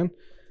deck again?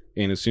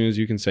 And as soon as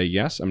you can say,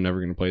 yes, I'm never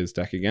going to play this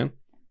deck again,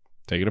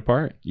 take it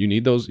apart. You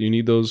need those,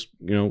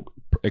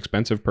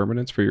 expensive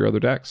permanents for your other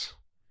decks.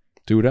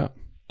 Do it up.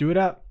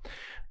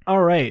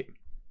 All right.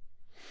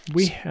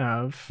 We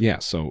have. Yeah.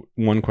 So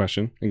one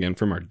question again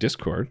from our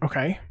Discord.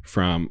 Okay.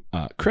 From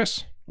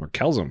Chris or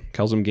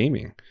Kelzum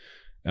Gaming.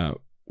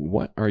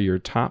 What are your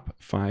top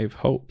 5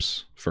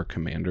 hopes for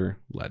Commander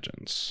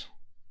Legends?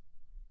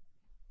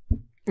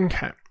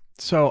 Okay.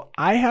 So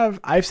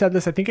I've said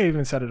this, I think I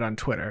even said it on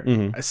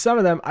Twitter. Some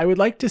of them, I would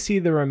like to see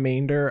the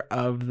remainder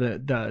of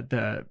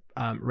the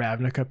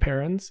Ravnica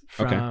parents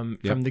from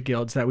the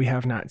guilds that we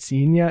have not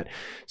seen yet.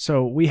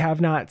 So we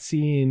have not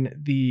seen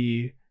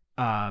the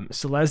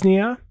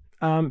Selesnya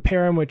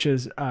parent, which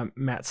is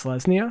Matt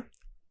Selesnya.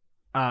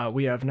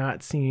 We have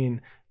not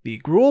seen the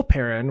Gruul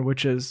parent,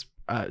 which is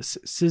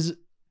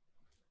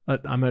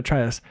I'm going to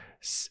try this.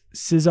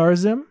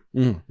 Caesarzim.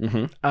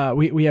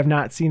 We have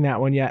not seen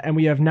that one yet, and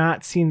we have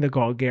not seen the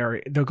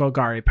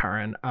Golgari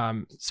parent,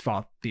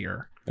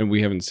 Svalthir. And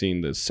we haven't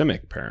seen the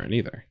Simic parent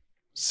either.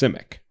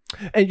 Simic.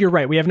 And you're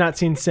right, we have not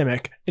seen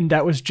Simic, and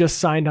that was just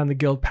signed on the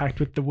guild pact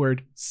with the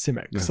word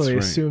Simic. That's so they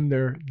right. assume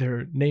their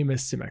name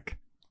is Simic.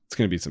 It's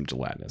going to be some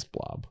gelatinous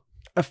blob.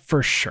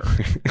 For sure.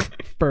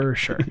 For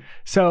sure.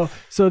 So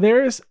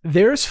there's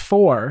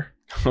 4.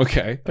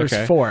 Okay. There's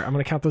 4. I'm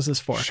going to count those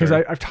as 4 because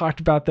Sure. I've talked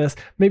about this.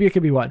 Maybe it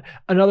could be 1.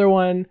 Another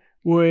one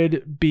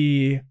would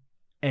be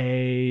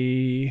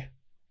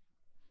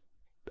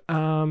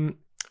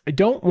I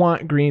don't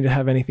want green to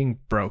have anything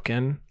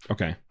broken.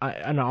 Okay.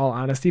 In all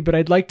honesty, but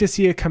I'd like to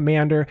see a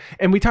commander.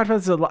 And we talked about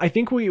this a lot. I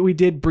think we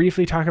did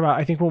briefly talk about,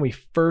 I think when we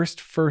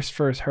first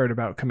heard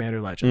about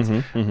Commander Legends,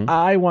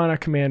 I want a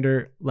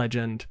Commander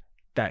Legend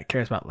that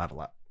cares about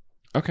level up.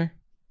 Okay.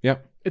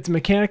 Yep. It's a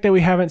mechanic that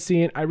we haven't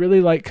seen. I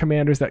really like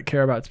commanders that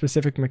care about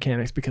specific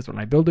mechanics, because when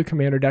I build a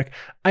commander deck,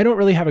 I don't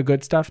really have a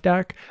good stuff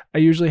deck. I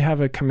usually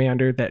have a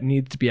commander that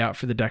needs to be out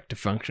for the deck to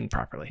function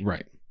properly.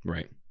 Right.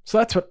 So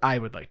that's what I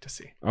would like to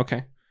see.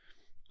 Okay.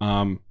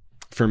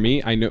 For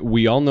me, I know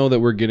we all know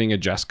that we're getting a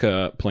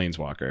Jessica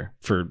Planeswalker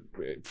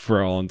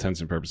for all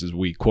intents and purposes.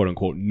 We quote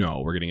unquote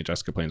know we're getting a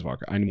Jessica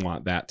Planeswalker. I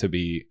want that to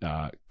be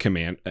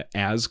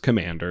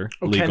commander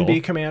legal.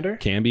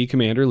 Can be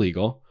commander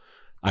legal.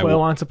 Coyle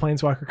wants a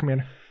Planeswalker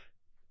commander.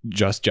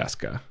 Just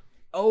Jessica.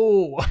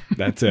 Oh,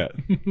 that's it.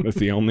 That's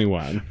the only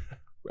one.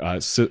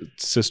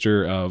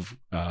 Sister of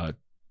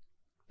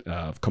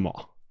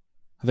Kamal.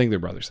 I think they're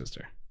brother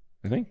sister.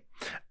 I think.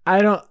 I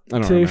don't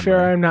to be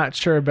fair, I'm not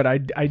sure, but I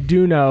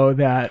do know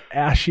that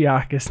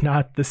Ashiok is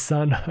not the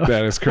son of.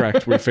 That is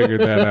correct. We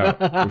figured that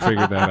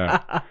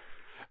out.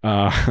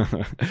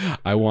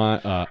 I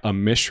want a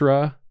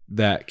Mishra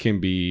that can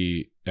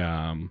be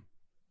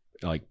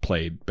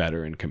played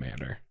better in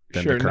Commander.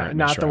 Sure,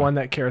 not the one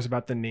that cares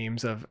about the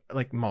names of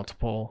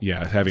multiple.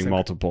 Yeah, having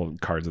multiple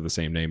cards of the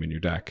same name in your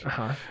deck.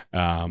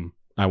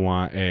 I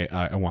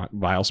want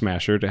Vile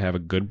Smasher to have a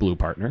good blue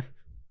partner.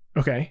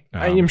 Okay,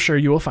 I am sure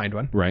you will find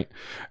one. Right.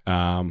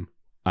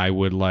 I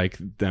would like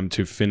them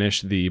to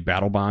finish the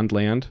Battle Bond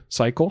land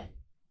cycle.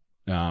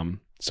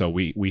 So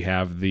we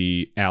have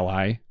the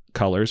ally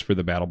colors for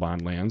the Battle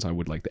Bond lands. I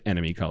would like the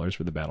enemy colors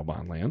for the Battle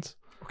Bond lands.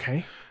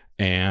 Okay.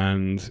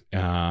 And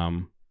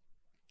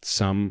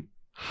some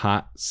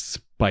hot,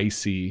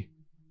 spicy,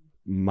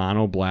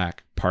 mono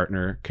black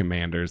partner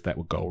commanders that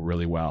would go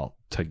really well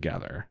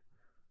together.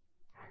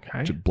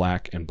 Okay.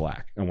 Black and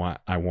black.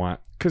 I want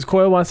because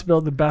Coyle wants to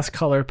build the best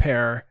color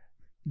pair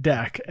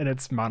deck, and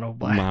it's mono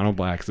black. Mono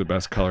black is the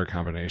best color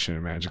combination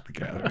in Magic the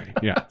Gathering.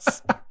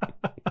 Yes.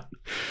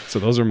 So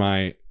those are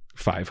my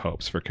 5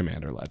 hopes for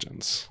Commander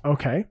Legends.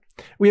 Okay.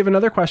 We have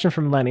another question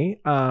from Lenny,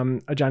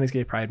 a Johnny's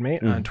Gay Pride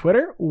mate on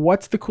Twitter.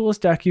 What's the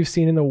coolest deck you've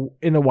seen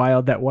in the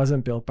wild that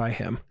wasn't built by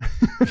him?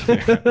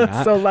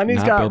 So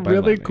Lenny's got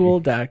really cool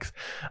decks.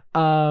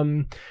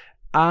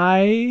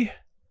 I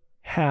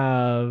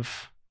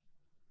have,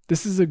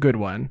 this is a good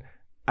one.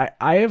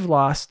 I have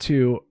lost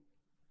to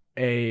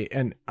a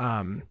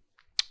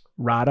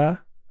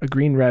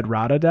green red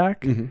Rada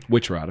deck.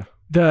 Which Rada?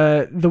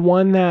 The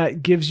one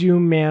that gives you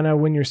mana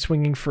when you're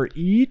swinging for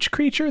each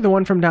creature, the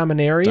one from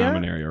Dominaria.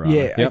 Rada.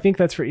 Yeah, yep. I think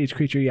that's for each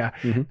creature, yeah.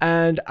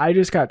 And I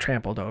just got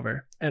trampled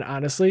over. And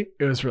honestly,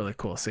 it was really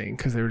cool seeing,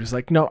 because they were just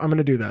like, no, I'm going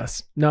to do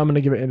this. No, I'm going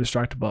to give it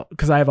indestructible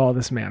because I have all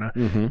this mana.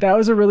 That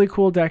was a really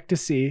cool deck to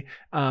see.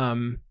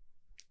 And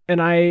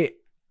I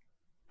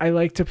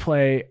like to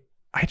play,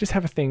 I just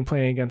have a thing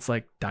playing against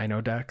like dino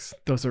decks.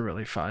 Those are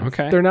really fun.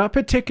 Okay. They're not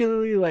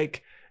particularly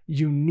like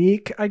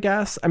unique, I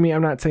guess. I mean,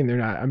 I'm not saying they're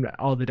not.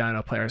 All the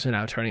dino players are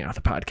now turning off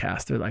the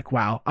podcast. They're like,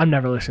 wow, I'm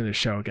never listening to this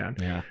show again.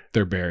 Yeah,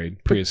 they're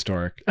buried,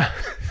 prehistoric.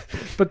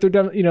 But they're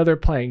definitely, they're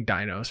playing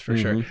dinos for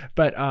sure.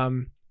 But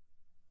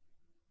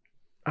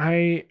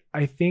I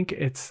think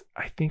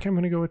I'm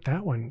gonna go with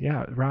that one.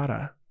 Yeah,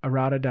 a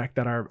Rada deck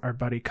that our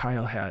buddy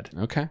Kyle had.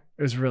 Okay,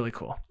 it was really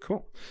cool.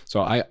 Cool.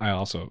 So I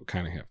also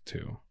kind of have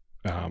two.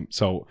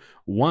 So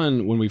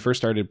one, when we first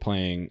started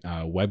playing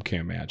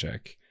webcam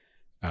Magic,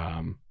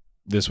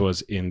 this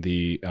was in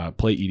the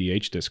Play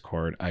EDH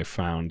Discord. I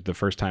found the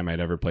first time I'd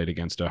ever played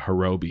against a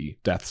Hirobi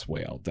Death's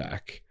Whale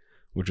deck,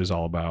 which is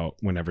all about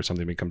whenever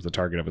something becomes the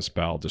target of a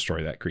spell,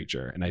 destroy that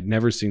creature. And I'd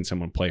never seen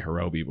someone play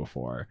Hirobi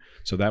before.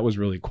 So that was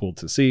really cool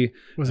to see.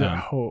 Was it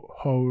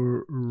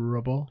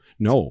horrible?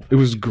 No, it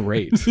was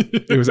great.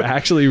 It was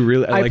actually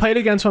really... I played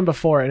against one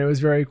before and it was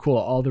very cool.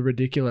 All the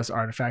ridiculous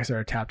artifacts that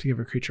are tapped to give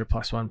a creature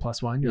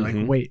 +1/+1. You're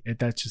like, wait,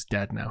 that's just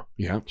dead now.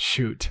 Yeah.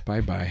 Shoot.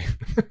 Bye-bye.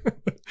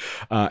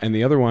 And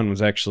the other one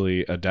was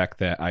actually a deck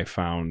that I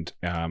found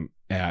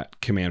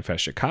at Command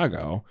Fest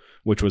Chicago,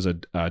 which was a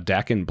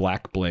Dakin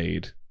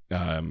Blackblade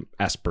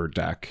Esper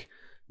deck,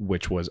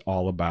 which was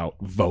all about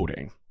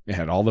voting. It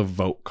had all the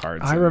vote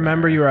cards. I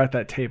remember you were at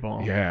that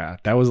table. Yeah,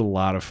 that was a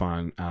lot of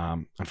fun.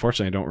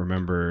 Unfortunately, I don't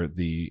remember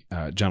the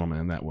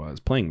gentleman that was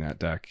playing that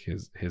deck,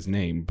 his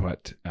name,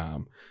 but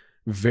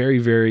very,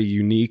 very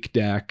unique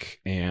deck.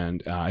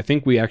 And I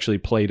think we actually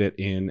played it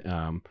in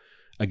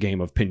a game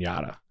of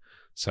Pinata.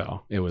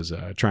 So it was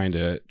trying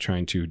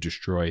to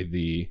destroy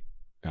the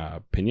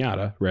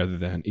Pinata rather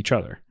than each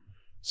other.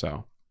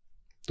 So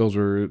those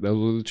were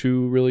the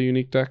two really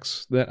unique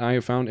decks that I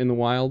have found in the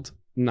wild,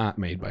 not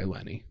made by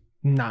Lenny.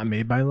 Not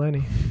made by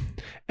Lenny.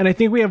 And I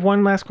think we have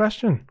one last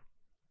question.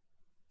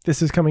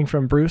 This is coming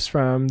from Bruce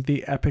from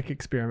the Epic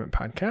Experiment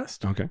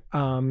podcast. Okay.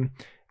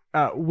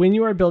 When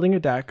you are building a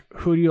deck,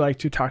 who do you like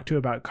to talk to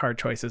about card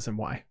choices and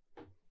why?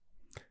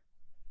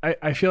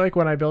 I feel like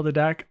when I build a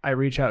deck, I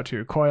reach out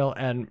to Coyle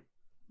and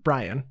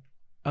Brian,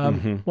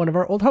 one of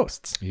our old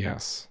hosts.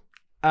 Yes.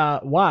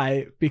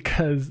 Why?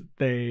 Because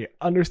they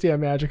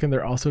understand Magic and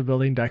they're also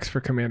building decks for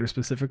Commander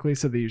specifically,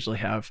 so they usually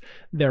have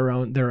their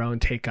own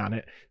take on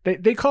it.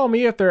 They call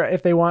me if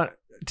they want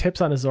tips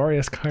on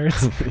Azorius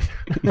cards.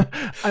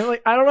 I'm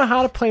like, I don't know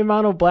how to play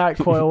mono black,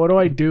 Coil. What do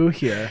I do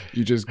here?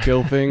 You just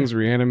kill things,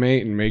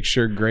 reanimate, and make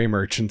sure Gray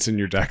Merchant's in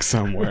your deck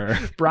somewhere.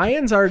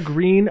 Brian's our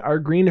green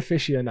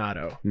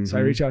aficionado. So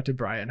I reach out to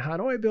Brian. How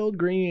do I build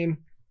green?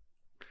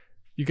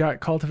 You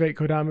got Cultivate,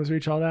 Kodama's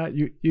Reach, all that?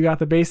 You got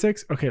the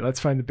basics? Okay, let's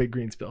find the big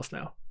green spills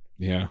now.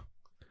 Yeah.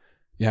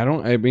 Yeah,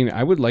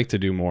 I would like to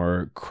do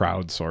more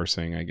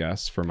crowdsourcing, I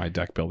guess, for my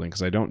deck building,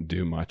 because I don't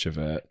do much of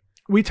it.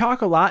 We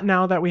talk a lot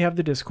now that we have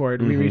the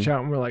Discord. We reach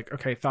out and we're like,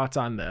 okay, thoughts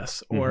on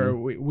this? Or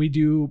we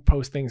do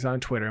post things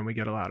on Twitter and we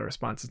get a lot of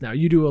responses now.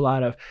 You do a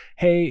lot of,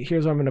 hey,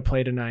 here's what I'm going to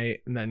play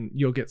tonight. And then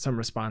you'll get some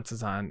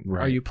responses on,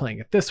 are you playing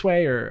it this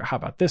way? Or how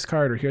about this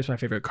card? Or here's my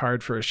favorite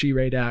card for a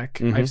She-Ray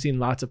deck. I've seen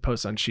lots of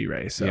posts on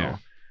She-Ray. So yeah.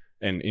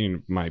 And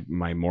in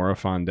my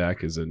Morophon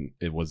deck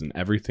it was an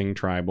everything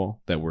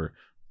tribal that we're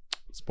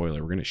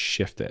going to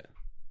shift it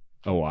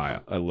a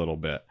little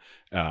bit.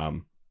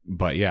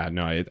 But yeah,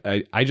 no,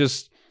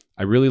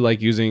 I really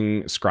like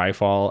using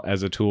Scryfall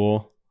as a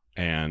tool,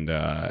 and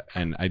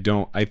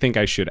I think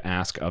I should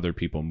ask other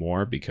people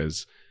more,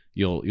 because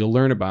you'll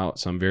learn about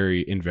some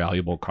very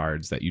invaluable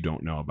cards that you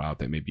don't know about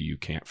that maybe you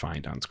can't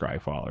find on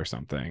Scryfall or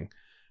something.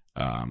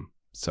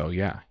 So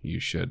yeah, you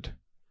should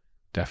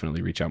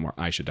definitely reach out more.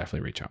 I should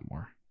definitely reach out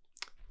more.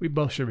 We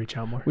both should reach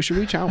out more. We should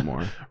reach out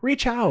more.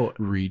 Reach out.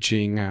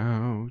 Reaching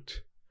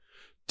out.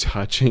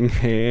 Touching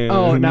hands.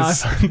 Oh, now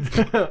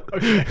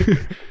okay.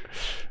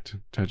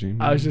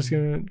 Touching. I was just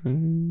gonna.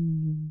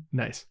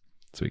 Nice.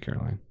 Sweet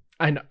Caroline.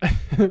 I know.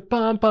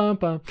 Bum, bum,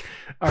 bum.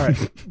 All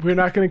right. We're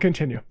not going to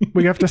continue.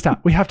 We have to stop.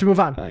 We have to move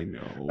on. I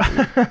know.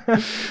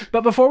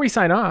 But before we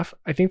sign off,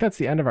 I think that's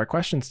the end of our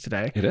questions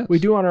today. It is. We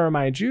do want to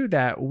remind you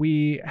that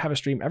we have a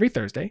stream every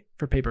Thursday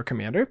for Paper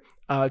Commander.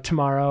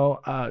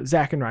 Tomorrow,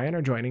 Zach and Ryan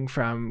are joining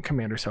from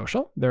Commander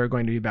Social. They're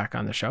going to be back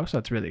on the show, so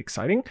that's really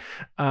exciting.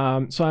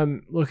 So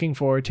I'm looking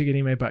forward to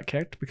getting my butt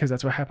kicked, because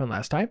that's what happened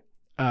last time.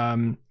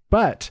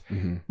 but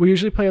we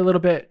usually play a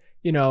little bit,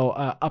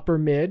 upper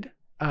mid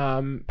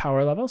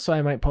power level. So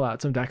I might pull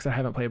out some decks I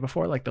haven't played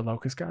before, like the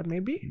Locust God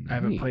maybe. Nice. I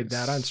haven't played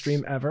that on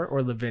stream ever,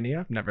 or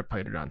Lavinia. Never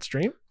played it on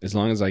stream. As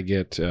long as I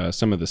get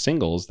some of the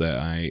singles that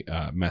I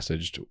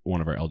messaged one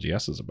of our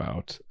LGSs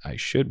about, I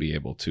should be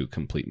able to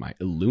complete my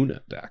Illuna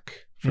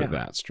deck for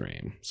that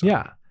stream. So.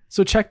 Yeah.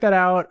 So check that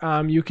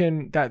out. You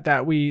can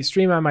that we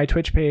stream on my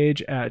Twitch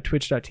page at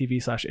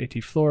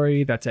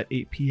twitch.tv/atflory. That's at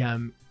 8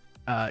 p.m.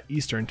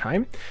 Eastern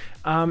time.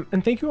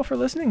 And thank you all for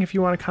listening. If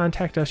you want to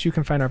contact us, you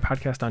can find our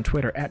podcast on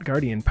Twitter at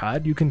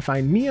GuardianPod. You can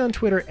find me on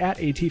Twitter at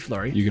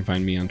ATFlory. You can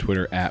find me on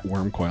Twitter at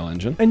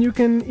WormCoilEngine. And you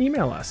can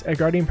email us at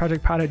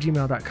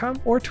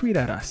guardianprojectpod@gmail.com or tweet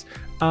at us.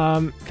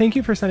 Thank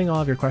you for sending all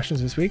of your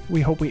questions this week.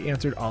 We hope we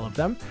answered all of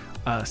them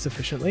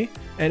sufficiently.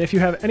 And if you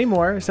have any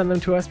more, send them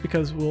to us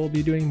because we'll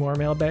be doing more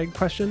mailbag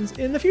questions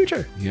in the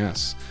future.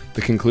 Yes.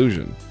 The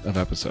conclusion of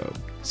episode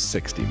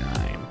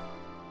 69.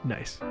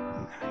 Nice.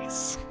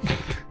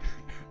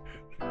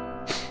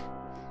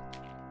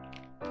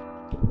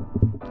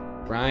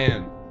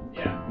 Brian.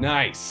 Yeah.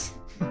 Nice.